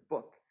by the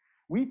book.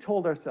 We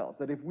told ourselves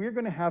that if we're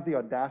going to have the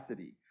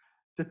audacity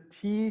to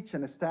teach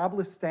and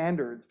establish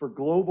standards for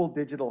global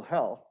digital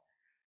health,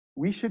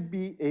 we should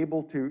be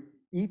able to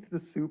eat the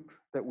soup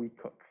that we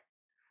cook.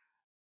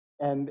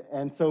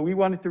 And so we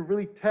wanted to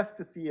really test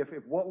to see if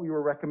what we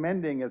were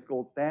recommending as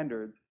gold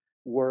standards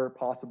were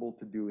possible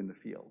to do in the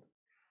field.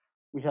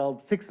 We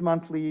held 6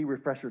 monthly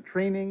refresher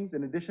trainings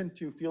in addition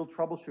to field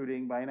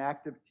troubleshooting by an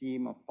active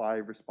team of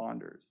 5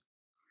 responders.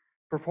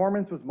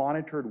 Performance was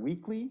monitored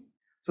weekly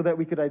so that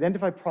we could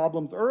identify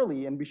problems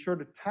early and be sure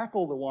to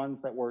tackle the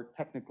ones that were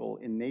technical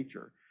in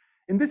nature.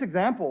 In this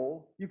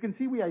example, you can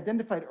see we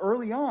identified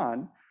early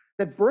on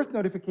that birth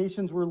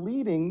notifications were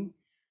leading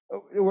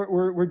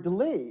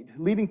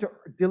to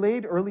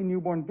delayed early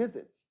newborn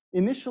visits.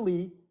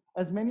 Initially,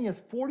 as many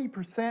as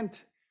 40%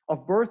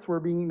 of births were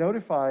being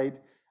notified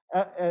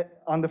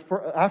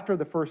after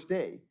the first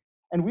day.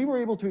 And we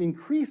were able to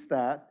increase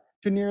that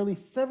to nearly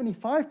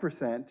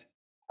 75%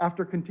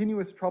 after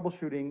continuous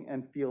troubleshooting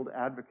and field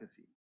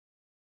advocacy.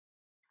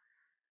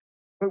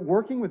 But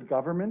working with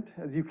government,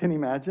 as you can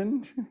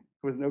imagine,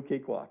 was no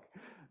cakewalk.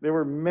 There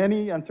were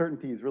many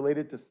uncertainties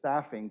related to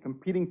staffing,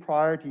 competing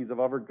priorities of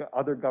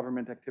other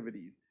government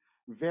activities,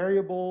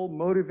 variable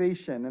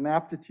motivation and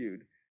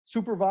aptitude,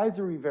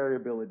 supervisory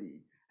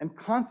variability, and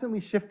constantly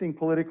shifting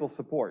political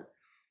support,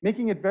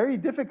 making it very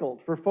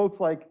difficult for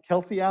folks like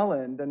Kelsey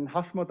Allen and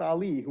Hashmut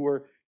Ali, who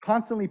were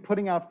constantly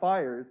putting out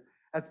fires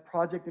as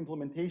project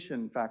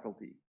implementation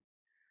faculty.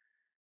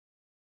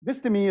 This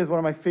to me is one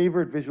of my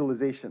favorite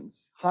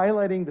visualizations,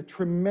 highlighting the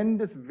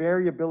tremendous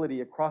variability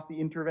across the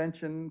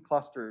intervention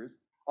clusters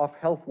of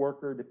health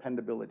worker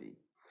dependability.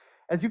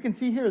 As you can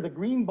see here, the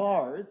green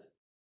bars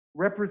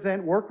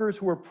represent workers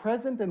who were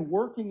present and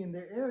working in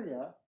their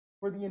area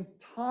for the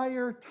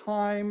entire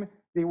time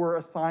they were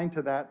assigned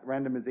to that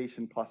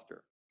randomization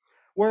cluster.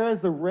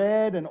 Whereas the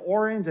red and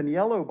orange and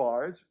yellow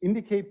bars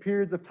indicate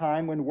periods of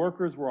time when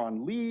workers were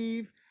on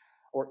leave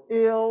or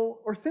ill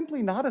or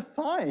simply not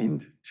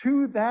assigned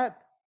to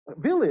that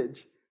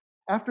village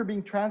after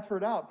being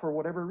transferred out for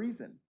whatever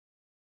reason.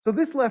 So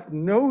this left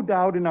no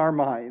doubt in our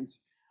minds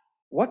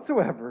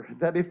whatsoever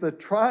that if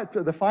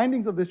the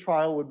findings of this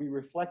trial would be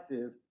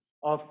reflective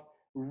of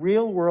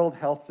real-world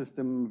health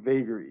system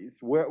vagaries,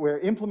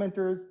 where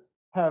implementers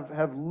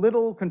have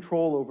little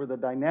control over the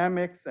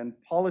dynamics and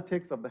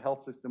politics of the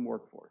health system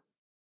workforce.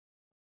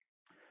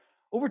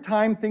 Over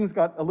time, things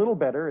got a little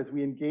better as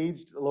we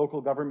engaged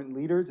local government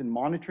leaders in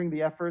monitoring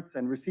the efforts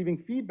and receiving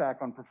feedback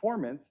on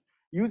performance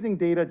using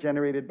data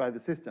generated by the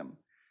system.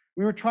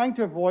 We were trying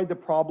to avoid the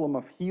problem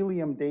of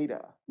helium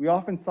data. We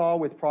often saw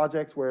with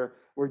projects where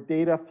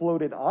data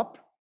floated up,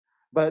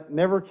 but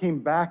never came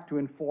back to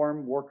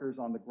inform workers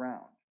on the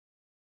ground.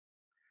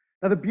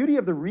 Now, the beauty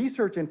of the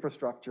research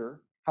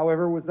infrastructure,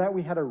 however, was that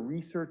we had a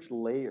research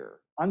layer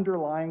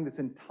underlying this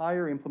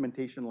entire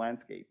implementation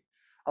landscape,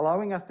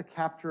 allowing us to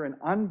capture an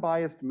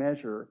unbiased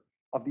measure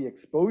of the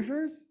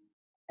exposures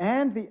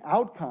and the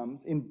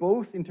outcomes in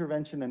both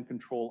intervention and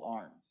control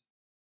arms.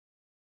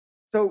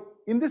 So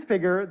in this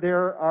figure,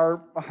 there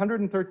are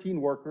 113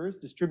 workers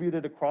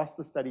distributed across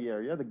the study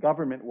area, the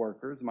government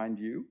workers, mind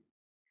you.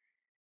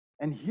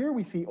 And here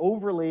we see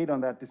overlaid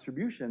on that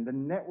distribution the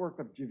network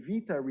of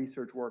Javita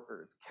research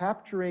workers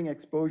capturing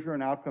exposure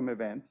and outcome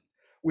events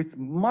with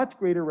much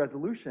greater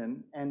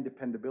resolution and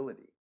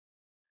dependability.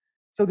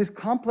 So this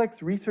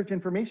complex research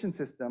information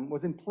system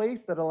was in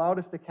place that allowed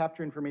us to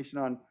capture information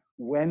on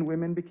when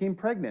women became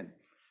pregnant,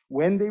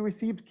 when they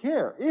received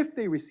care, if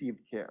they received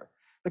care,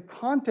 the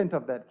content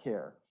of that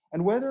care,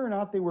 and whether or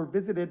not they were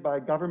visited by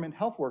a government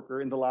health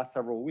worker in the last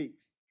several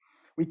weeks.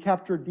 We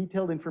captured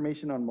detailed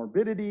information on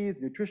morbidities,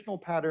 nutritional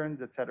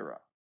patterns, etc.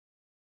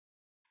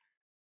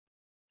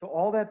 So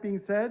all that being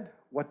said,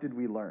 what did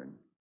we learn?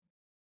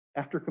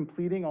 After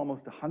completing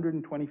almost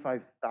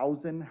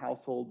 125,000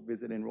 household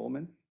visit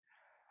enrollments,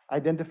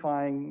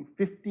 identifying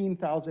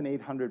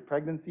 15,800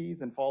 pregnancies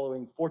and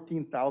following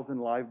 14,000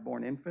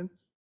 live-born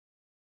infants,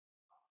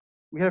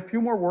 we had a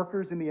few more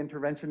workers in the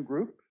intervention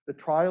group. The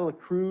trial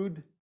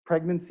accrued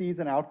pregnancies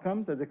and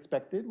outcomes as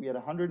expected. We had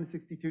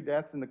 162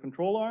 deaths in the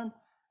control arm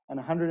and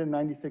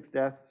 196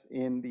 deaths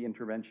in the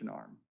intervention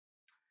arm.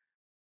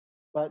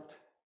 But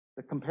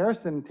the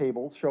comparison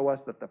tables show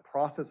us that the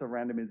process of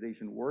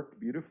randomization worked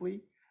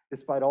beautifully,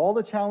 despite all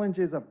the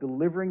challenges of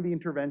delivering the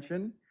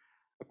intervention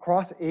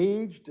across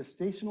age,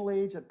 gestational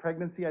age at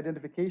pregnancy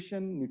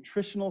identification,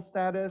 nutritional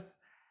status,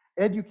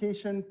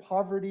 education,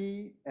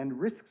 poverty, and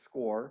risk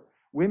score.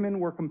 women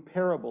were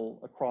comparable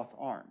across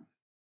arms.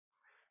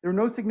 There are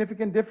no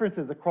significant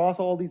differences across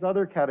all these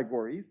other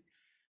categories,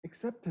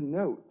 except to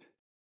note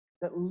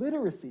that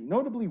literacy,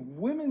 notably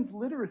women's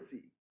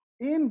literacy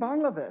in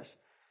Bangladesh,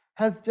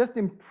 has just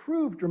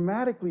improved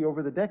dramatically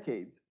over the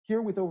decades,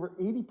 here with over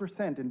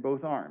 80% in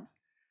both arms.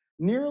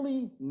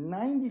 Nearly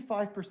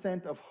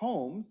 95% of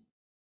homes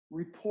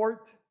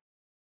report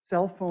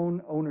cell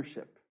phone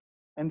ownership.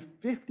 And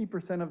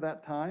 50% of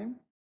that time,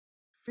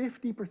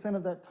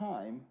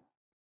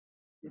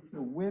 it's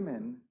the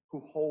women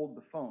who hold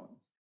the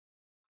phones.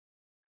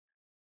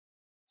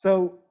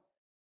 So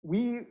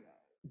we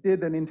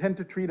did an intent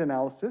to treat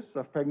analysis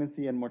of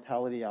pregnancy and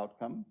mortality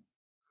outcomes.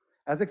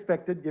 As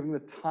expected, given the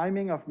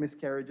timing of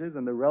miscarriages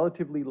and the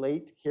relatively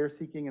late care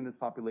seeking in this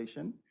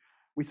population,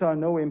 we saw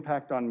no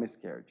impact on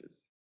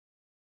miscarriages.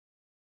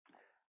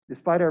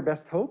 Despite our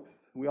best hopes,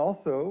 we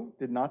also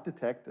did not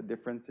detect a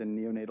difference in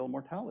neonatal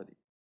mortality.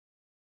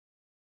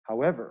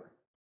 However,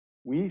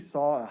 we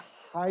saw a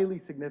highly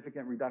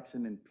significant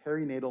reduction in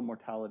perinatal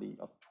mortality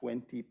of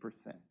 20%,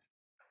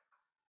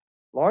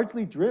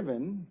 largely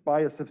driven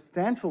by a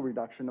substantial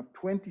reduction of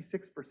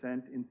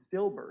 26% in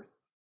stillbirths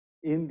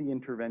in the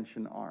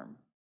intervention arm.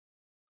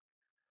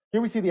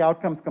 Here we see the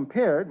outcomes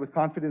compared with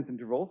confidence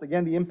intervals.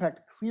 Again, the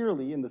impact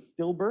clearly in the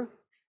stillbirth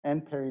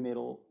and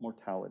perinatal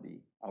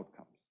mortality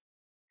outcomes.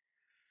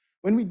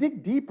 When we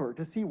dig deeper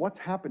to see what's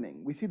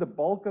happening, we see the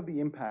bulk of the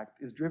impact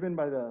is driven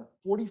by the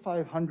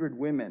 4,500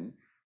 women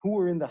who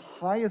were in the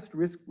highest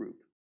risk group,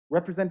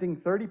 representing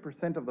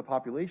 30% of the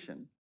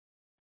population,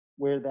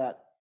 where that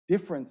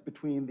difference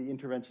between the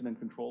intervention and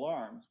control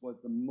arms was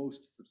the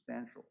most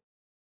substantial.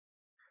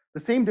 The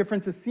same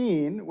difference is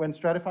seen when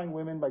stratifying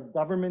women by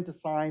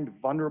government-assigned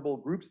vulnerable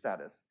group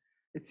status.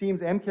 It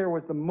seems M-Care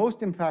was the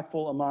most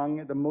impactful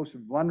among the most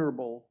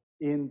vulnerable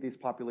in this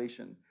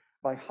population,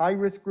 by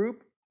high-risk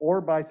group or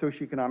by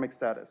socioeconomic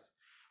status.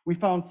 We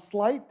found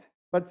slight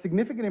but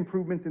significant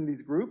improvements in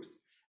these groups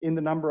in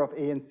the number of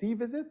ANC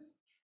visits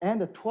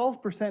and a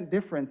 12%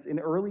 difference in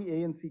early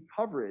ANC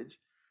coverage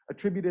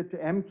attributed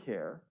to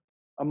M-Care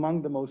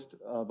among the most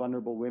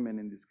vulnerable women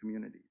in these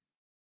communities.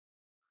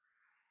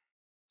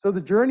 So the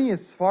journey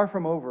is far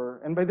from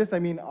over, and by this I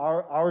mean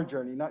our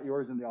journey, not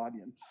yours in the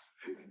audience.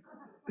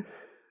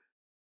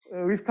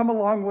 We've come a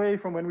long way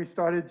from when we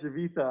started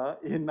Jivita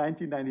in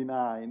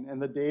 1999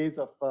 and the days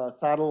of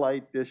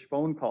satellite dish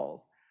phone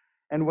calls.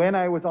 And when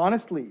I was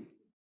honestly,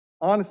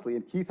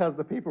 and Keith has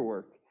the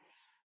paperwork,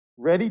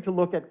 ready to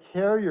look at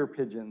carrier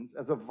pigeons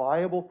as a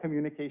viable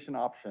communication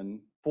option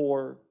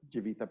for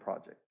Jivita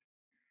project.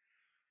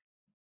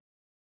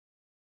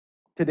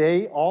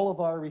 Today, all of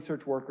our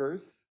research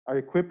workers are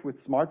equipped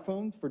with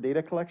smartphones for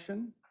data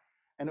collection,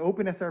 and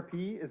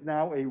OpenSRP is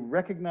now a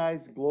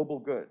recognized global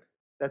good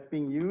that's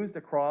being used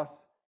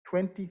across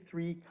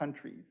 23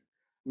 countries,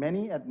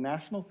 many at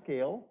national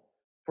scale,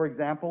 for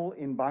example,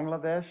 in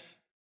Bangladesh,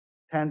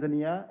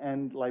 Tanzania,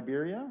 and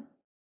Liberia,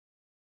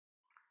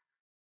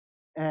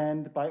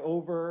 and by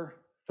over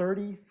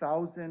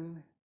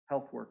 30,000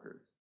 health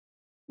workers,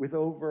 with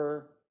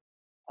over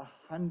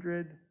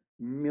 100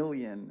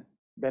 million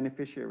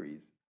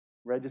beneficiaries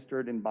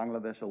registered in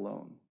Bangladesh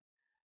alone.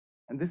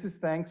 And this is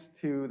thanks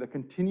to the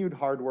continued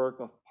hard work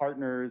of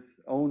partners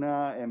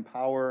ONA,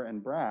 Empower,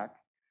 and BRAC,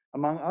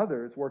 among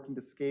others, working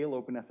to scale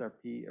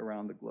OpenSRP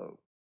around the globe.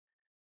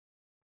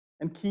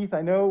 And Keith,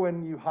 I know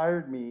when you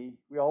hired me,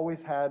 we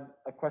always had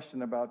a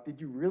question about, did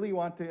you really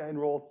want to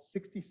enroll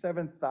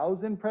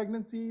 67,000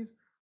 pregnancies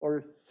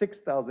or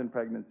 6,000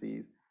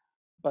 pregnancies?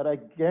 But I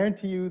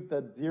guarantee you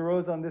the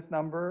zeros on this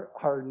number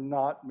are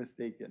not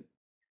mistaken.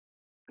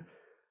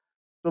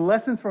 The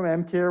lessons from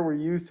M-Care were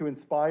used to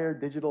inspire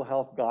digital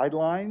health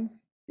guidelines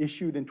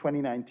issued in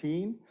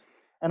 2019,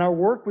 and our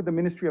work with the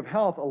Ministry of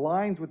Health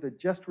aligns with the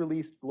just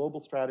released global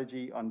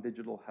strategy on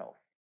digital health.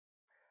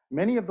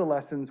 Many of the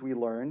lessons we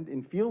learned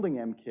in fielding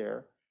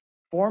M-Care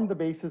formed the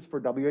basis for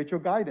WHO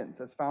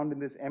guidance, as found in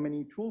this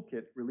M&E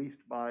toolkit released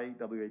by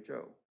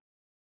WHO.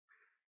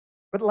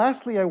 But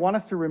lastly, I want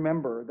us to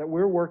remember that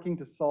we're working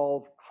to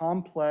solve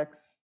complex,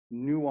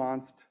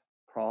 nuanced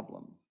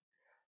problems.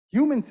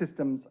 Human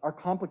systems are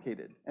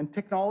complicated, and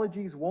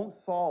technologies won't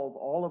solve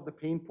all of the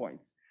pain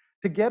points.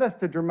 To get us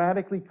to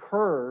dramatically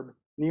curb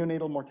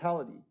neonatal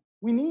mortality,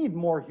 we need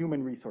more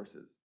human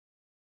resources,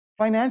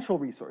 financial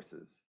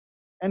resources,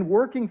 and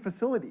working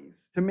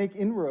facilities to make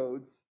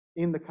inroads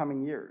in the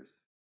coming years.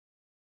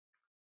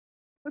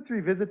 Let's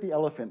revisit the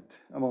elephant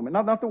a moment.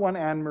 Not the one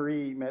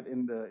Anne-Marie met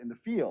in the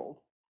field,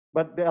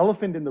 but the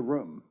elephant in the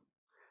room.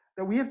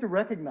 That we have to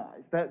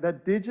recognize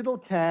that digital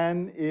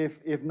can,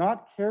 if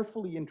not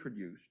carefully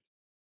introduced,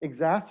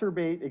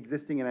 exacerbate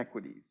existing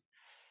inequities.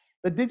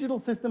 That digital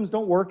systems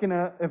don't work in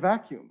a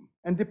vacuum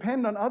and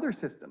depend on other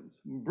systems,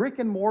 brick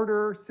and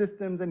mortar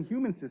systems and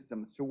human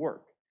systems to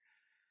work.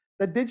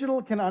 That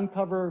digital can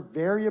uncover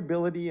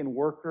variability in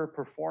worker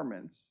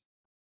performance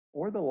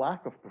or the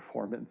lack of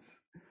performance.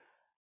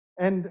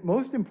 And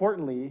most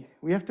importantly,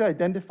 we have to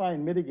identify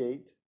and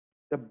mitigate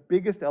the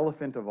biggest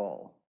elephant of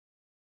all,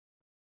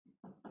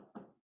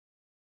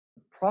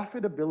 the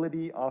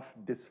profitability of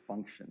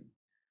dysfunction.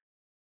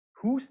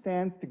 Who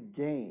stands to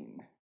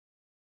gain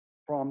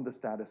from the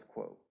status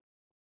quo?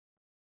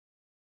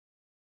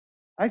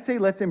 I say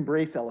let's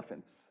embrace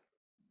elephants,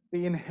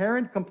 the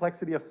inherent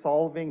complexity of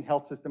solving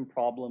health system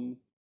problems,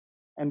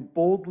 and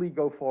boldly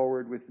go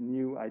forward with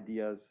new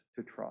ideas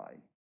to try.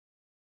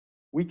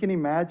 We can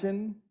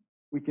imagine,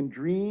 we can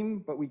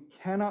dream, but we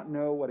cannot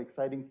know what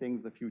exciting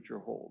things the future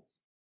holds.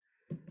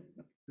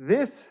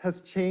 This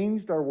has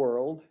changed our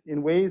world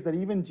in ways that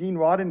even Gene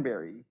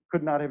Roddenberry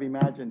could not have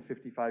imagined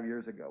 55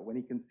 years ago when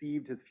he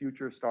conceived his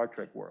future Star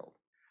Trek world.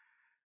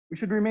 We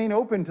should remain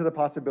open to the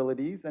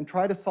possibilities and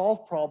try to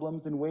solve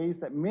problems in ways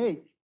that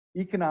make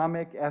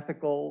economic,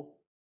 ethical,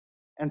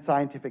 and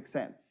scientific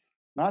sense,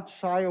 not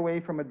shy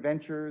away from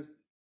adventures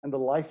and the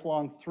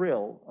lifelong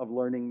thrill of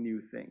learning new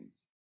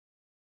things.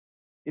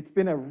 It's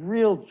been a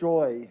real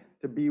joy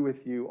to be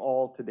with you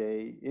all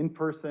today, in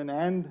person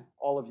and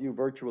all of you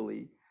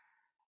virtually.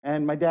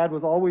 And my dad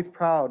was always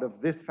proud of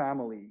this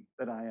family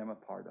that I am a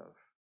part of.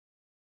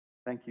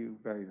 Thank you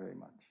very, very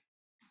much.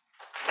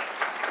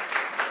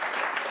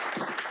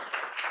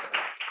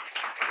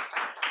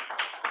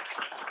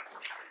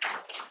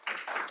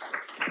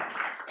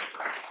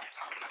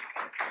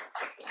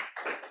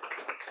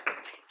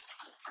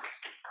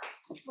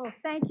 Well,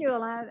 thank you,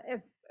 Alain.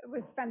 It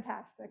was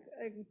fantastic,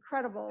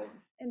 incredible,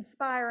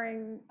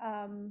 inspiring.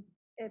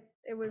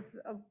 It was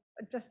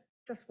just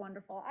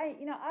wonderful.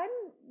 I'm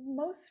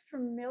most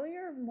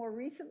familiar more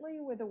recently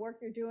with the work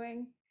you're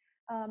doing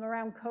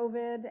around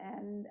COVID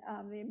and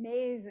the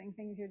amazing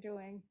things you're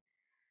doing.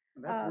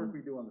 And that's work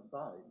we do on the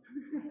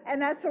side.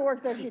 And that's the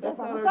work that he does That's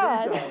on the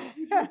not our day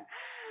side.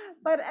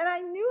 And I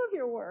knew of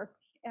your work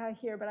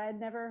here, but I had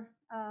never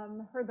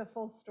heard the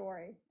full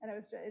story. And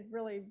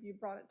you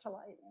brought it to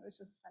light. It was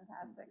just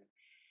fantastic.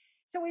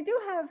 So we do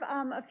have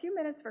a few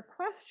minutes for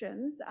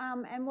questions,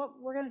 and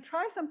we're going to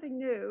try something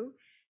new.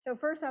 So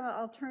first,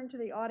 I'll turn to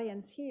the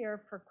audience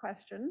here for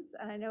questions.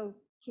 And I know,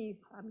 Keith,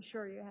 I'm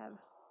sure you have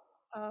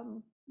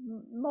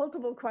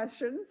multiple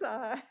questions.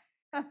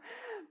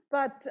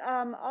 But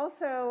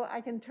also,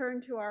 I can turn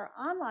to our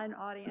online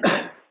audience.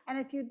 And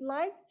if you'd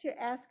like to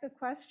ask a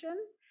question,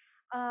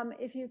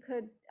 if you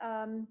could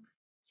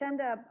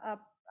send a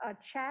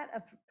chat,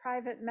 a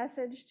private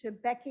message to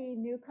Becky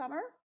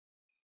Newcomer,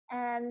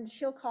 and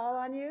she'll call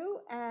on you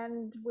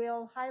and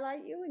we'll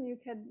highlight you and you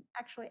can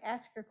actually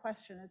ask your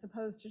question as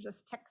opposed to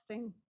just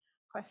texting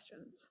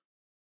questions.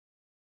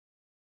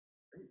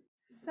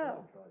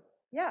 So,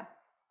 yeah,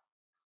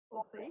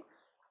 we'll see.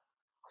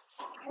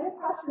 Any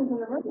questions in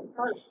the room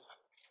first?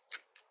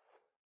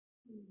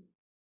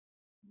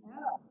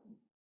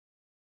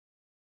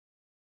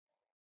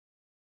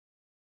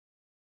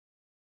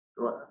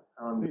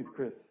 Please,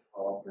 Chris.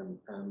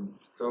 And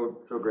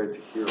so great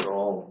to hear it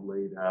all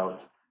laid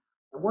out.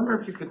 I wonder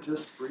if you could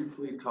just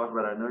briefly talk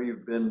about, I know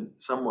you've been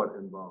somewhat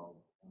involved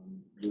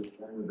with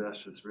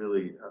Bangladesh. It's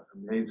really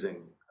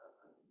amazing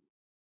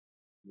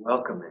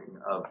welcoming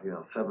of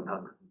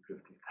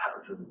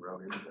 750,000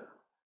 Rohingya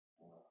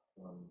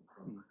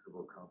from the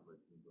civil conflict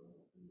and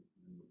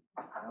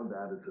how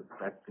that is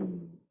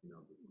affecting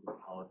the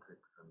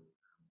politics and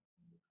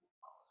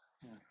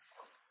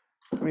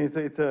I mean,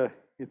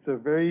 it's a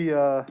very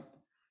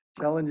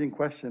challenging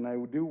question. I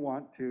do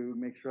want to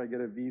make sure I get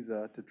a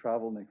visa to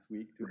travel next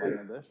week to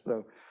Bangladesh.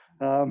 So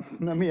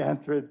let me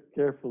answer it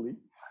carefully.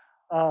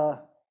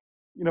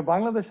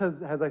 Bangladesh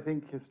has, I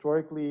think,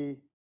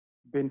 historically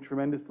been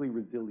tremendously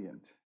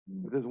resilient.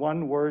 If there's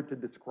one word to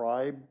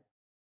describe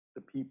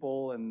the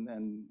people and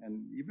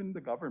even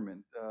the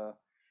government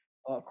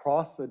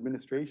across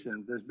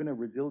administrations, there's been a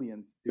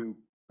resilience to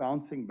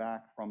bouncing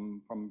back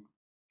from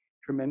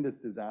tremendous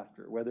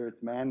disaster, whether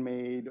it's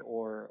man-made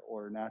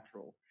or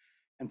natural.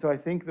 And so I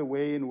think the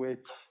way in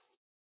which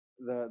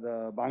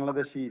the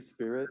Bangladeshi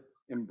spirit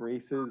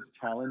embraces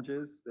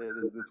challenges,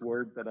 there's this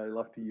word that I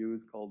love to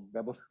use called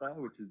bebosta,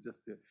 which is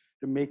just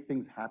to make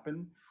things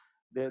happen.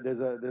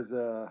 There's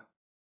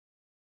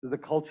a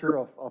culture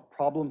of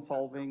problem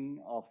solving,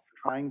 of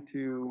trying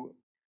to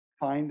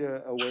find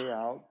a way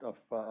out of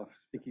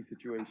sticky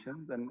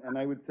situations. And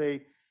I would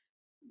say,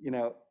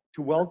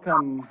 to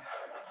welcome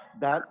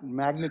that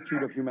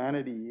magnitude of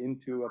humanity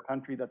into a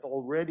country that's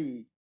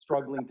already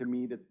struggling to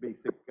meet its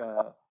basic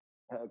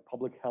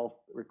public health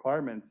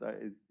requirements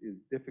is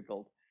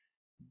difficult.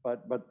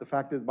 But the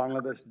fact is,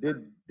 Bangladesh did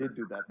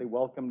do that. They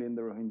welcomed in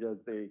the Rohingyas.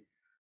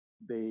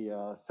 They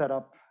set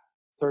up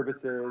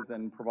services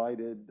and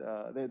provided.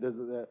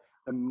 The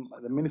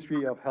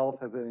Ministry of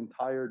Health has an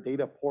entire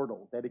data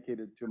portal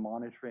dedicated to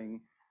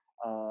monitoring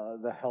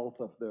the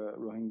health of the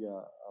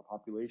Rohingya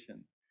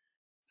population.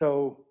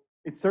 So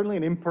it's certainly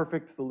an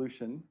imperfect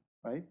solution,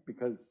 right?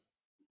 Because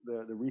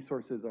the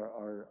resources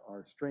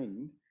are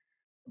strained.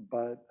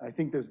 But I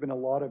think there's been a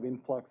lot of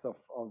influx of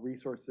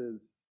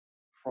resources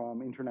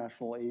from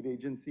international aid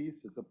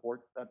agencies to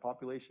support that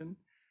population.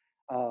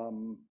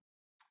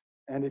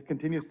 And it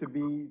continues to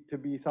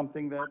be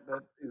something that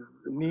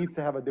needs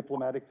to have a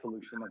diplomatic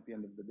solution at the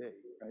end of the day,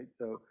 right?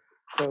 So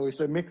it's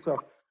a mix of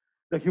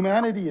the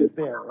humanity is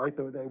there, right?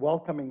 The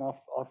welcoming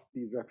of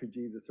these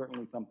refugees is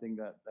certainly something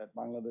that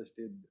Bangladesh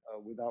did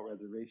without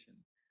reservation.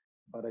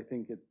 But I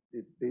think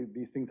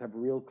these things have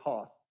real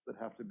costs that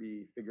have to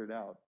be figured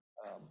out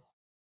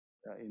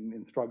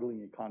in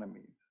struggling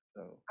economies.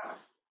 So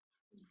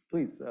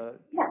please.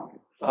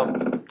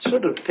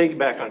 Sort of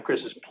piggyback on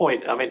Chris's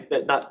point, I mean,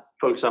 not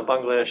focus on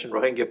Bangladesh and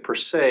Rohingya per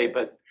se,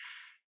 but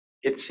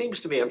it seems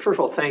to me, and first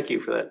of all, thank you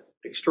for that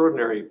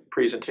extraordinary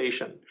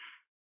presentation.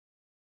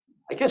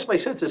 I guess my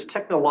sense is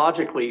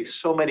technologically,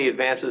 so many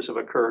advances have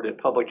occurred in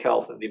public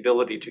health and the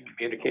ability to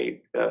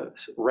communicate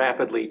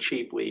rapidly,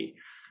 cheaply,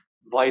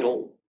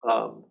 vital,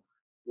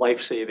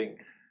 life-saving,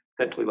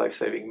 potentially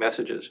life-saving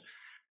messages.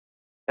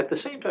 At the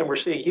same time, we're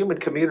seeing human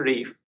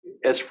community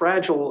as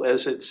fragile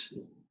as it's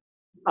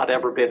not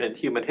ever been in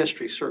human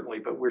history, certainly,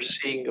 but we're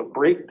seeing a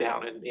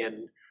breakdown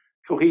in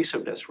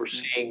cohesiveness. We're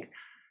seeing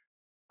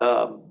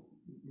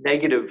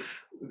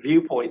negative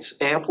viewpoints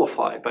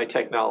amplified by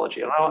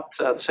technology. And I'm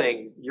not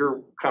saying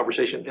your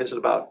conversation isn't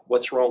about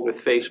what's wrong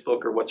with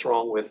Facebook or what's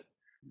wrong with,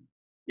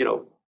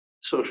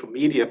 social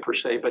media per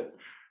se, but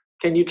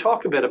can you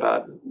talk a bit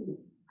about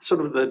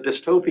sort of the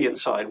dystopian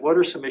side? What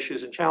are some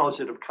issues and challenges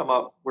that have come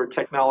up where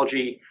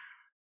technology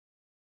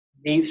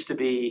needs to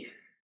be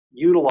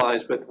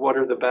utilized, but what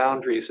are the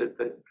boundaries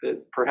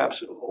that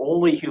perhaps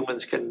only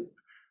humans can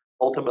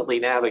ultimately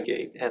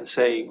navigate and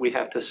say we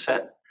have to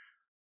set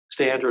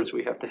standards,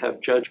 we have to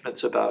have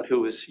judgments about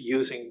who is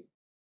using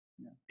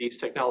these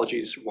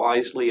technologies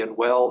wisely and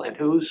well, and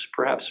who's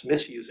perhaps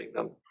misusing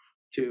them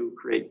to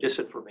create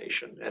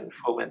disinformation and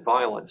foment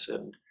violence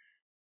and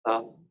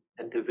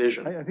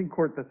division. I think,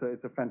 Court,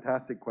 it's a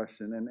fantastic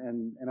question,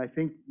 and I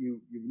think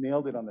you've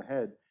nailed it on the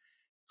head.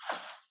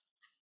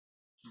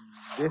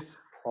 This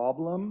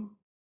problem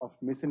of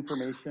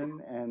misinformation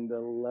and the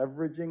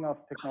leveraging of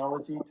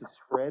technology to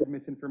spread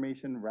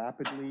misinformation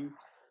rapidly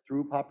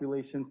through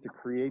populations to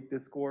create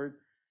discord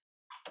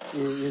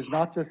is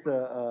not just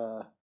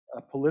a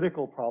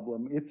political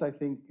problem. It's, I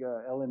think,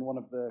 Ellen, one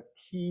of the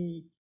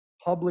key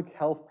public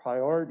health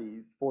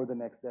priorities for the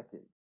next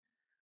decade.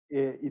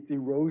 It's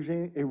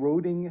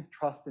eroding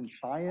trust in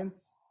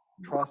science,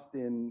 trust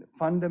in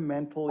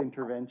fundamental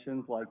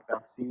interventions like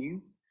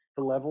vaccines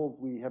to levels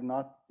we have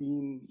not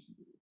seen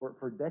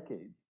for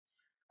decades.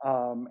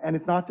 And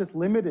it's not just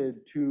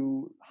limited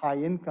to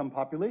high-income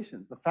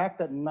populations. The fact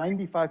that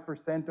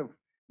 95% of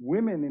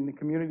women in the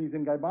communities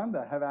in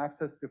Gaibandha have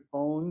access to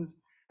phones,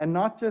 and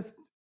not just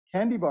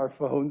candy bar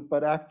phones,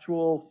 but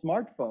actual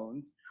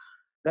smartphones,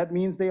 that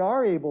means they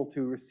are able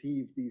to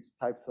receive these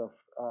types of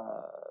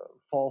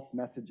false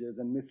messages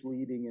and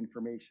misleading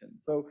information.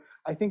 So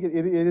I think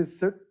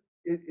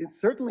it's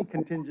certainly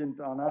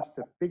contingent on us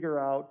to figure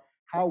out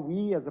how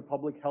we as a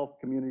public health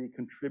community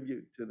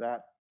contribute to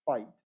that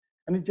fight.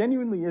 And it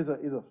genuinely is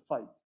a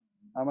fight.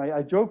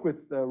 I joke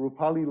with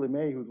Rupali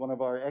Limay, who's one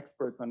of our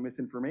experts on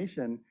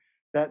misinformation,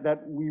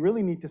 that we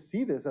really need to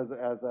see this as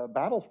a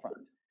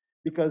battlefront,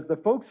 because the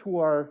folks who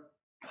are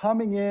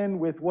coming in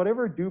with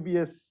whatever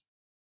dubious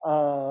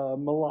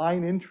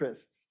malign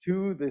interests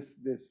to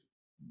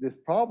this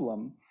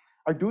problem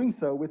are doing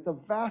so with a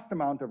vast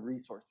amount of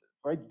resources,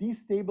 right?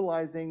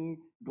 Destabilizing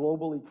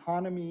global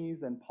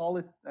economies and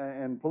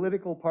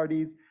political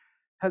parties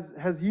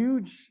has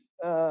huge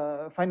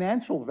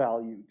financial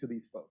value to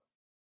these folks.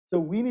 So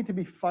we need to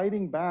be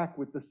fighting back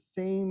with the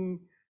same,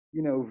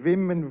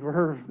 vim and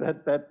verve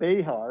that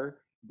they are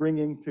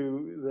bringing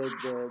to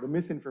the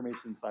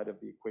misinformation side of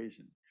the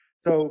equation.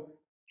 So,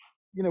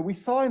 we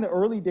saw in the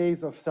early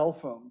days of cell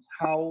phones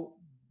how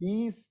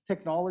these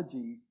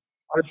technologies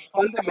are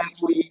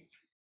fundamentally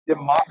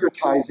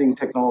democratizing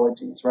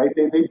technologies, right?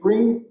 They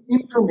bring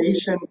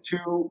information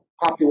to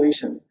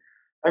populations.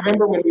 I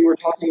remember when we were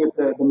talking with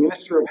the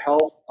Minister of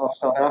Health of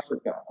South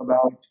Africa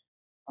about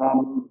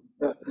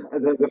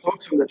the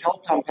folks from the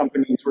telecom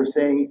companies were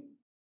saying,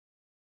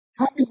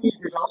 how can we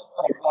develop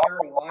an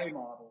ROI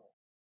model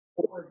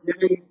for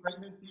giving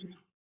pregnancy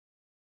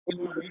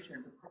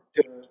information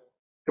to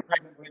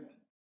pregnant women,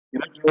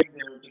 during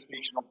their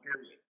gestational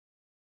period?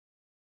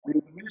 I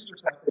mean, the minister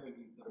sat there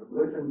and sort of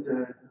listened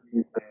to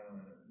these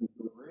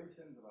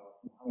deliberations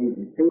about how we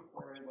would pay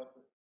for it.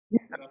 He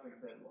stood up and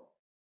said, well,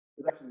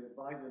 he was actually the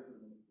advisor to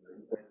the minister.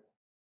 He said,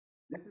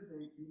 this is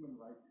a human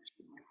rights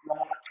issue. It's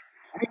not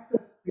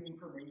access to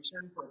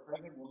information for a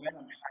pregnant woman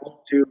on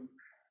how to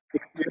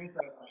experience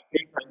a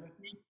safe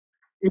pregnancy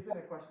isn't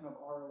a question of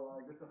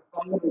ROI. It's a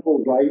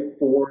fundamental right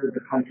for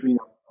the country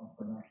of South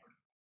Africa.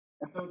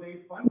 And so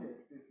they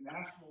funded this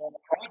national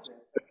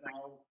project that's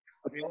now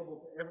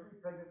available to every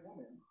pregnant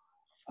woman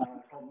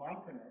called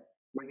Mom Connect,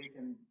 where they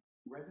can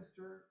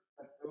register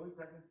at early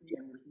pregnancy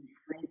and receive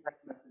free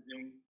text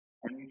messaging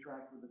and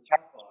interact with the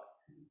chatbot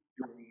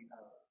during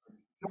pregnancy.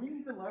 So we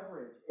need to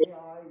leverage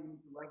AI, we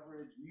need to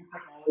leverage new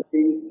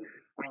technologies.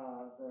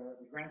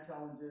 The Grand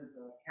Challenges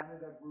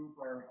Canada group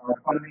are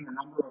funding a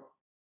number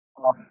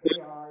of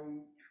AI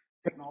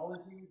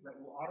technologies that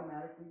will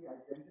automatically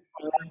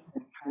identify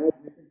and tag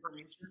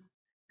misinformation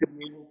to be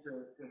able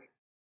to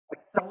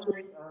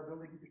accelerate our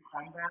ability to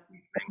combat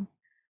these things.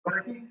 But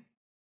I think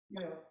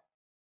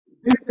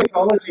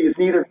technology is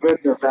neither good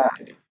nor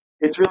bad.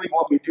 It's really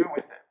what we do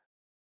with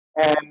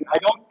it. And I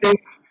don't think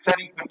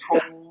setting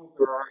controls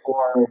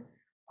or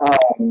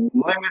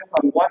limits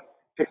on what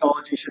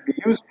technology should be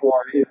used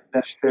for is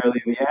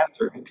necessarily the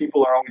answer. And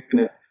people are always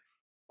going to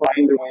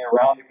find their way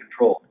around the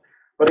controls.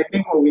 But I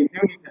think what we do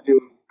need to do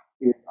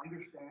is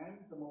understand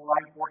the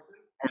malign forces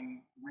and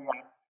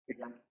react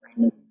against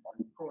them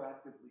and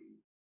proactively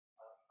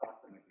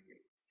stop them at the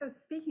gate. So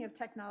speaking of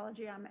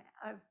technology,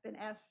 I've been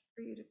asked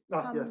for you to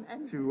Ah, come yes,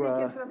 and to,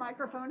 speak into the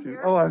microphone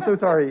here. Oh, I'm so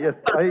sorry.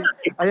 Yes, I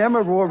am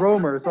a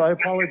roamer, so I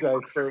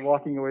apologize for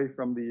walking away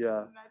from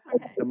That's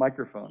okay. the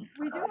microphone.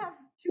 We do have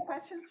two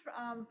questions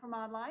from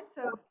online.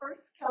 So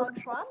first,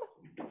 Kellogg Schwab.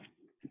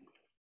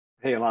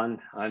 Hey, Alain,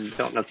 I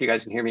don't know if you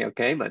guys can hear me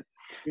okay, but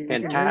We can hear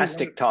you.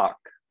 fantastic talk.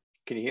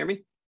 Can you hear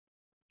me?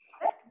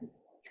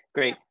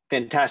 Great,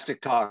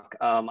 fantastic talk.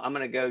 I'm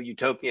going to go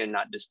utopian,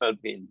 not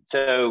dystopian.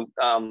 So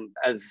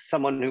as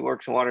someone who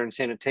works in water and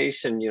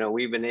sanitation, you know,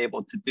 we've been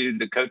able to do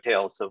the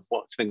coattails of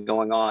what's been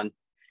going on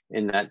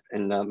in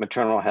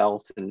maternal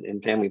health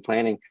and family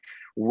planning.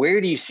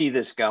 Where do you see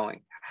this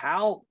going?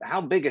 How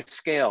big a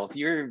scale? If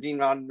you're Dean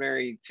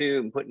Roddenberry too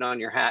and putting on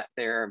your hat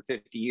there in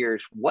 50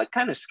 years, what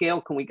kind of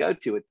scale can we go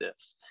to with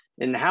this?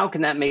 And how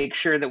can that make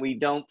sure that we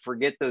don't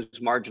forget those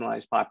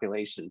marginalized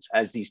populations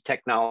as these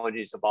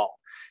technologies evolve?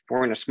 If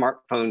we're in a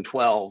smartphone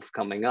 12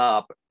 coming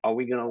up, are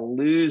we going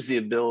to lose the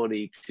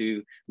ability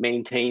to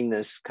maintain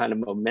this kind of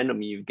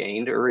momentum you've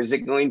gained? Or is it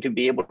going to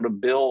be able to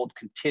build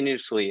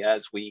continuously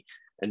as we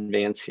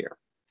advance here?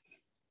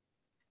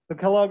 So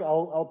Kellogg,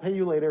 I'll pay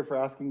you later for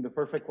asking the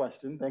perfect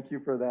question. Thank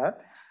you for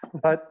that.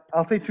 But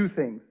I'll say two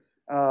things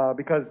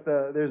because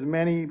there's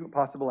many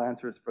possible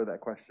answers for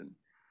that question.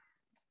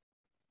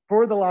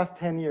 For the last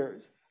 10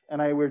 years,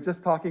 and we were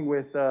just talking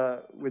with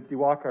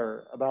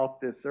Diwakar about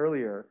this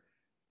earlier,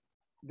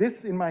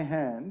 this in my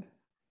hand,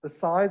 the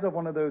size of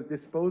one of those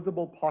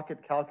disposable pocket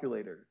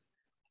calculators,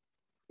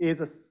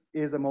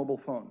 is a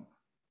mobile phone.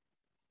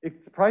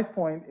 Its price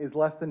point is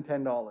less than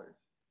 $10.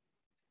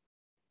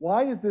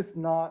 Why is this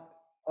not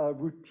a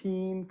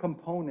routine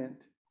component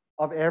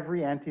of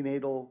every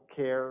antenatal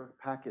care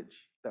package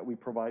that we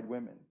provide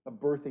women, a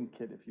birthing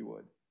kit, if you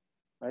would,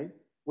 right?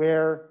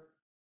 Where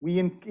we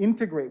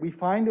integrate, we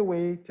find a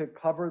way to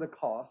cover the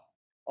cost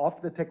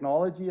of the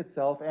technology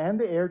itself and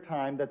the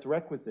airtime that's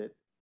requisite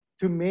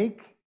to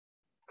make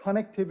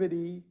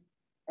connectivity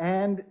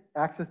and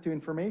access to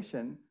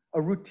information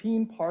a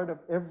routine part of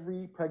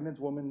every pregnant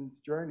woman's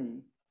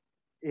journey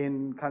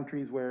in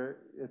countries where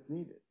it's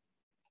needed.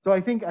 So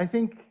I think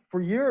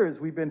for years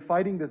we've been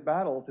fighting this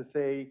battle to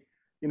say,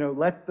 you know,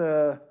 let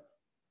the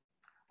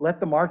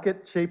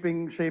market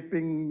shaping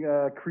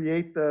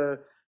create the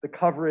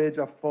coverage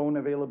of phone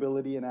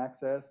availability and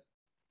access,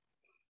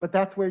 but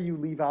that's where you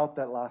leave out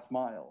that last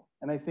mile.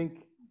 And I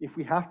think if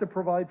we have to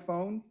provide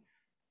phones,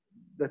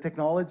 the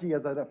technology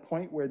is at a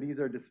point where these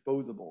are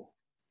disposable,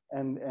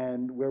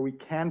 and where we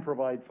can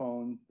provide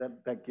phones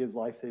that gives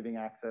life-saving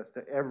access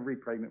to every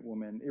pregnant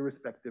woman,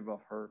 irrespective of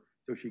her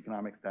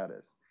socioeconomic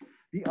status.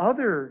 The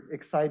other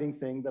exciting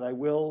thing that I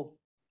will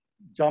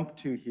jump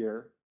to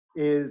here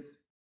is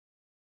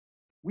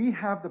we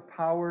have the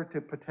power to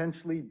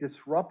potentially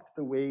disrupt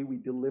the way we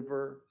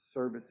deliver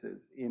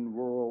services in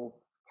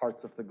rural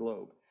parts of the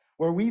globe,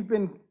 where we've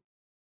been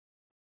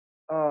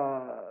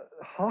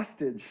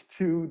hostage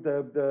to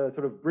the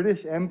sort of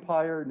British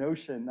Empire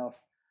notion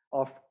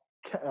of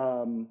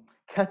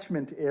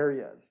catchment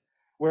areas,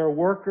 where a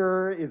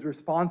worker is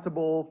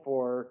responsible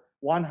for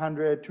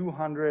 100,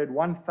 200,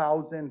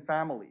 1,000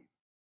 families.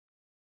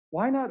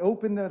 Why not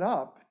open that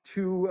up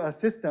to a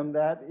system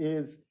that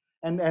is,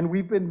 and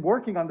we've been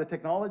working on the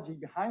technology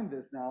behind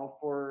this now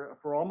for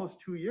almost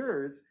 2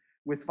 years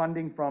with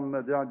funding from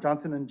the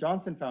Johnson &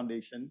 Johnson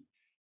Foundation.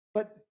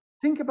 But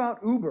think about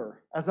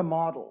Uber as a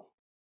model,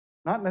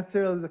 not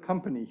necessarily the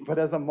company, but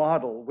as a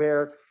model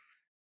where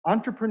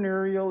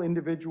entrepreneurial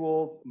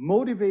individuals,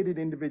 motivated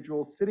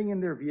individuals sitting in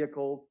their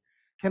vehicles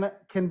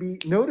can be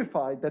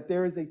notified that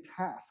there is a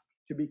task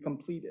to be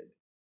completed.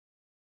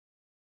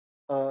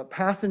 A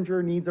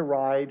passenger needs a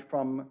ride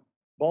from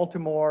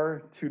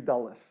Baltimore to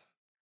Dulles.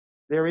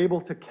 They're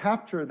able to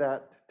capture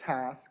that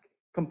task,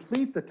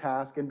 complete the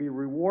task, and be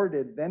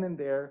rewarded then and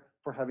there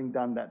for having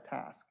done that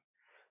task.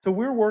 So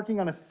we're working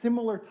on a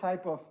similar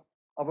type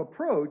of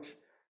approach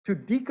to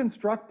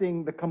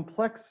deconstructing the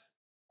complex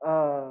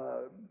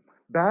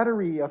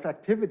battery of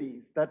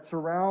activities that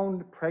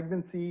surround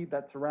pregnancy,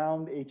 that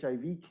surround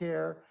HIV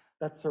care,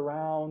 that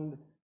surround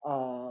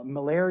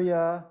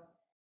malaria.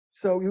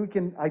 So we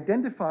can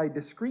identify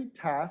discrete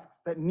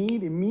tasks that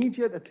need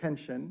immediate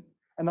attention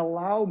and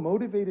allow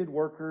motivated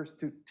workers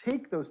to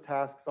take those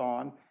tasks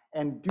on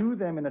and do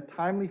them in a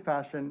timely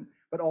fashion,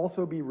 but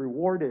also be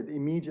rewarded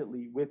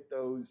immediately with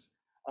those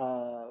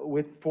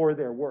for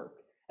their work.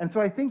 And so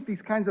I think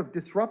these kinds of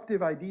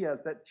disruptive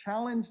ideas that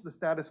challenge the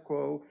status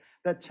quo,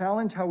 that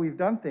challenge how we've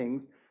done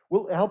things,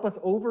 will help us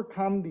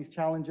overcome these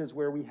challenges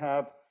where we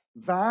have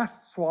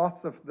vast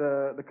swaths of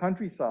the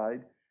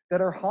countryside that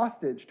are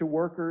hostage to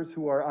workers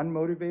who are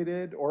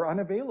unmotivated or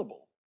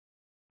unavailable.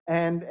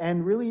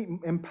 and really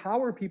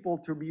empower people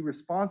to be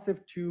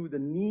responsive to the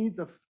needs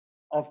of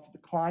the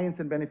clients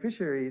and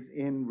beneficiaries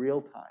in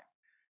real time.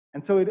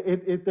 And so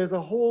there's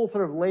a whole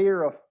sort of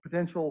layer of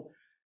potential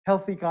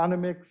health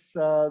economics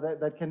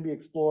that can be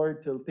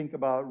explored to think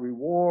about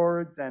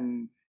rewards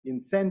and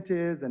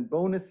incentives and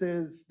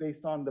bonuses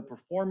based on the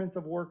performance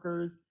of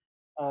workers.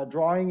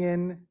 Drawing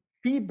in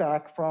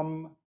feedback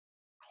from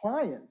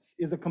clients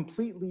is a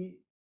completely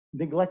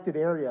neglected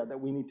area that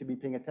we need to be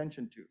paying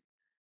attention to.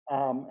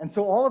 And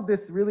so all of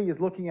this really is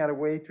looking at a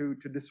way to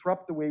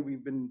disrupt the way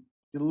we've been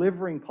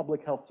delivering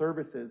public health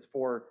services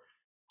for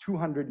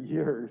 200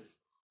 years,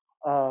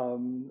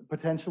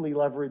 potentially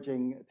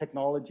leveraging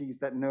technologies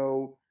that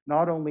know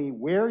not only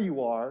where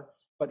you are,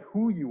 but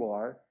who you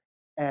are,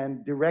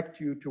 and direct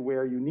you to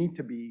where you need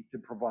to be to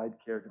provide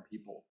care to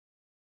people.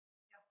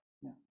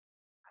 Yeah.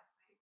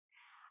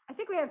 I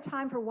think we have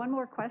time for one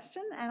more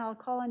question, and I'll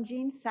call on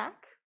Jean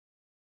Sack.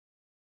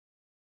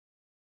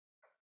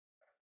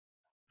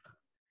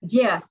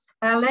 Yes,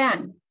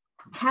 Alain,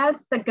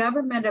 has the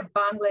government of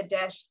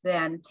Bangladesh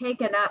then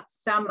taken up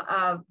some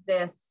of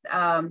this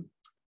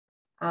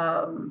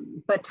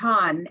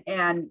baton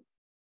and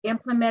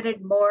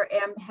implemented more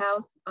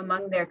mHealth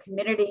among their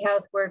community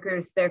health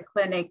workers, their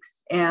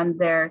clinics, and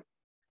their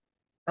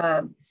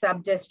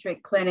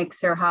sub-district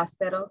clinics or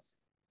hospitals?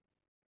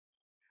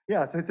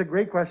 Yeah, so it's a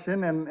great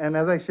question, and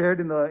as I shared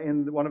in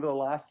one of the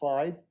last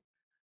slides,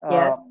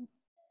 yes,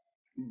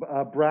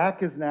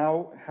 BRAC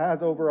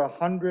has over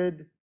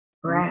 100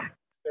 BRAC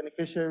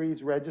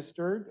beneficiaries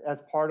registered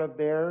as part of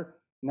their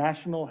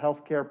national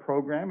healthcare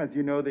program. As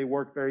you know, they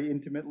work very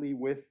intimately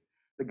with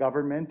the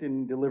government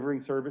in delivering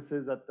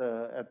services at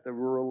the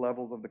rural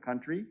levels of the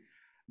country.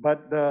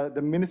 But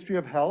the Ministry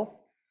of Health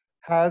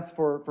has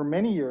for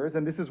many years,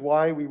 and this is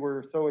why we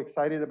were so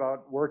excited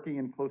about working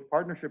in close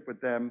partnership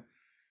with them,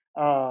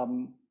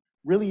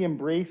 really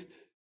embraced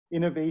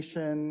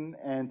innovation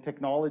and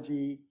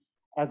technology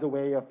as a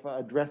way of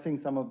addressing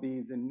some of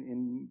these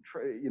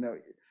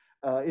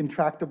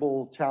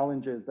intractable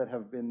challenges that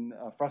have been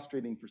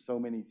frustrating for so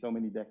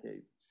many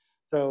decades.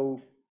 So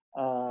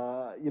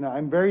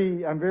I'm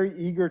very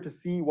eager to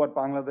see what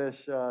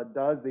Bangladesh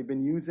does. They've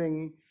been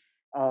using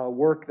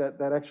work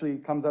that actually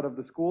comes out of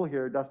the school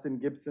here, Dustin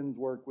Gibson's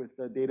work with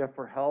Data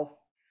for Health,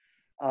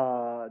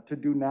 to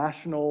do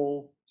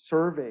national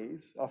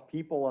surveys of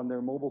people on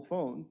their mobile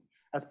phones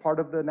as part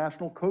of the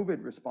national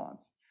COVID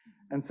response.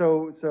 And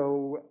so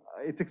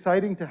it's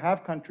exciting to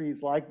have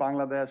countries like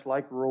Bangladesh,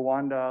 like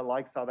Rwanda,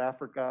 like South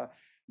Africa,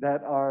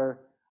 that are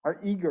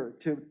eager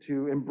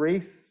to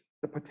embrace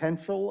the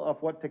potential of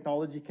what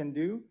technology can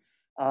do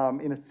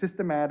in a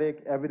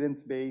systematic,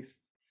 evidence-based,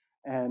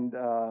 and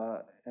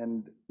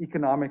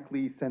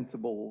economically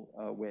sensible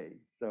way.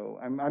 So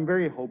I'm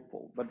very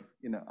hopeful, but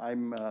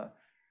I'm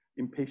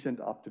impatient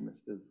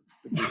optimist, as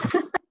the British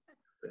say.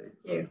 Thank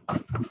you.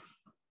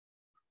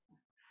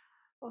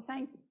 Well,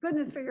 thank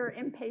goodness for your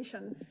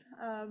impatience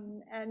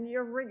and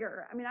your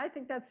rigor. I mean, I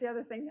think that's the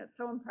other thing that's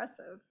so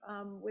impressive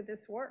with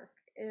this work,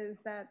 is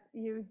that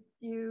you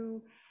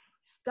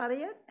study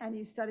it, and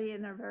you study it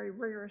in a very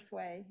rigorous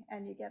way,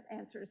 and you get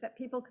answers that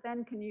people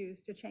then can use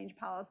to change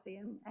policy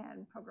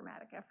and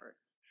programmatic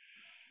efforts.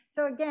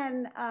 So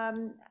again,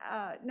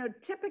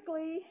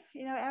 typically,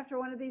 after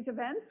one of these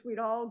events, we'd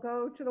all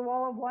go to the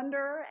Wall of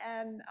Wonder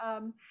and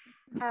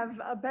have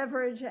a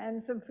beverage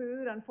and some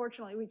food.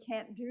 Unfortunately, we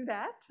can't do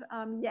that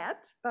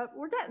yet, but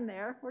we're getting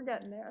there. We're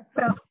getting there.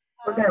 Well,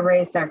 we're going to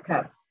raise our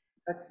cups.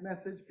 Text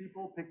message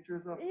people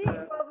pictures of.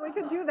 Well, we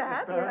could do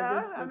that.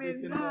 I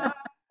mean,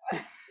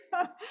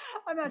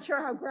 I'm not sure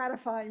how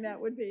gratifying that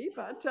would be,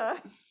 but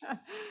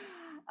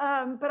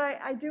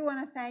I do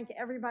want to thank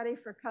everybody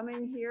for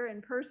coming here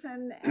in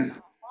person and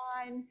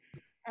online,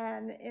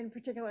 and in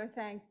particular,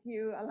 thank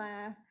you,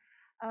 Alain,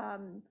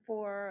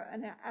 for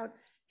an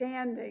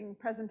outstanding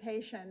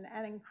presentation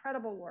and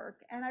incredible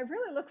work. And I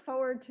really look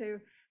forward to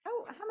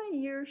how many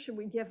years should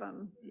we give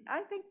them?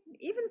 I think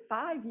even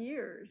 5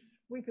 years,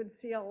 we could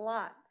see a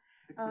lot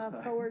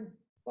forward.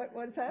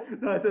 What's that?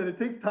 No, I said it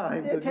takes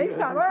time. It takes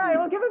time. All right,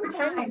 we'll give them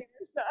 10 years.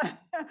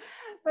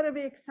 But it'd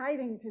be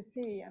exciting to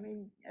see. I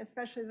mean,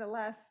 especially the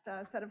last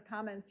set of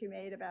comments you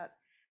made about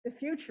the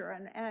future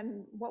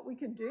and what we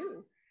could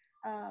do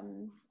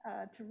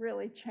to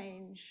really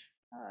change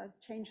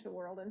the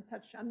world in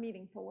such a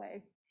meaningful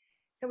way.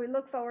 So we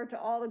look forward to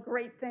all the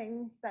great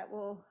things that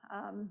will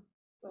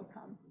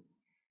come.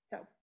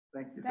 So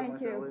thank you so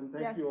much, Ellen.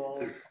 Thank you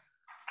all.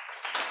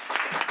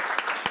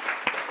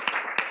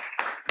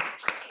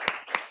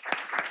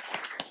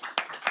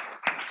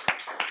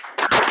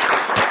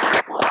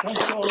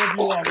 Thanks to all of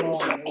you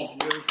online.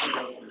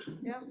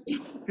 Yep.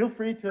 Feel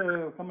free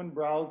to come and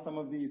browse some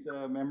of these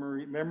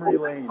memory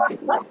lanes.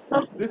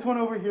 This one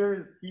over here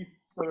is Keith's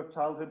sort of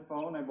childhood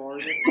phone. I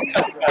borrowed it.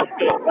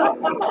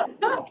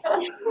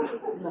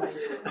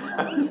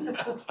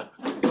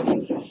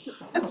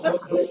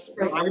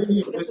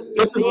 This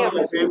is one of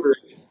my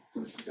favorites,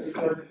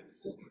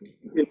 because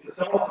it's a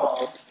cell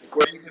phone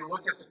where you can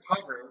look at the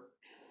cover,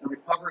 and the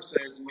cover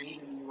says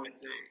 "Made in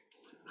USA."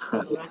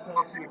 So that's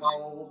also tells you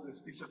how old this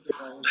piece of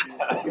technology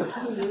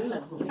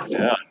is.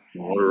 Yeah,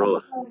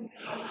 Motorola.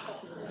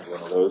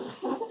 One of those.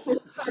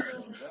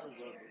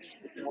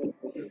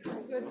 Good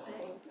thing.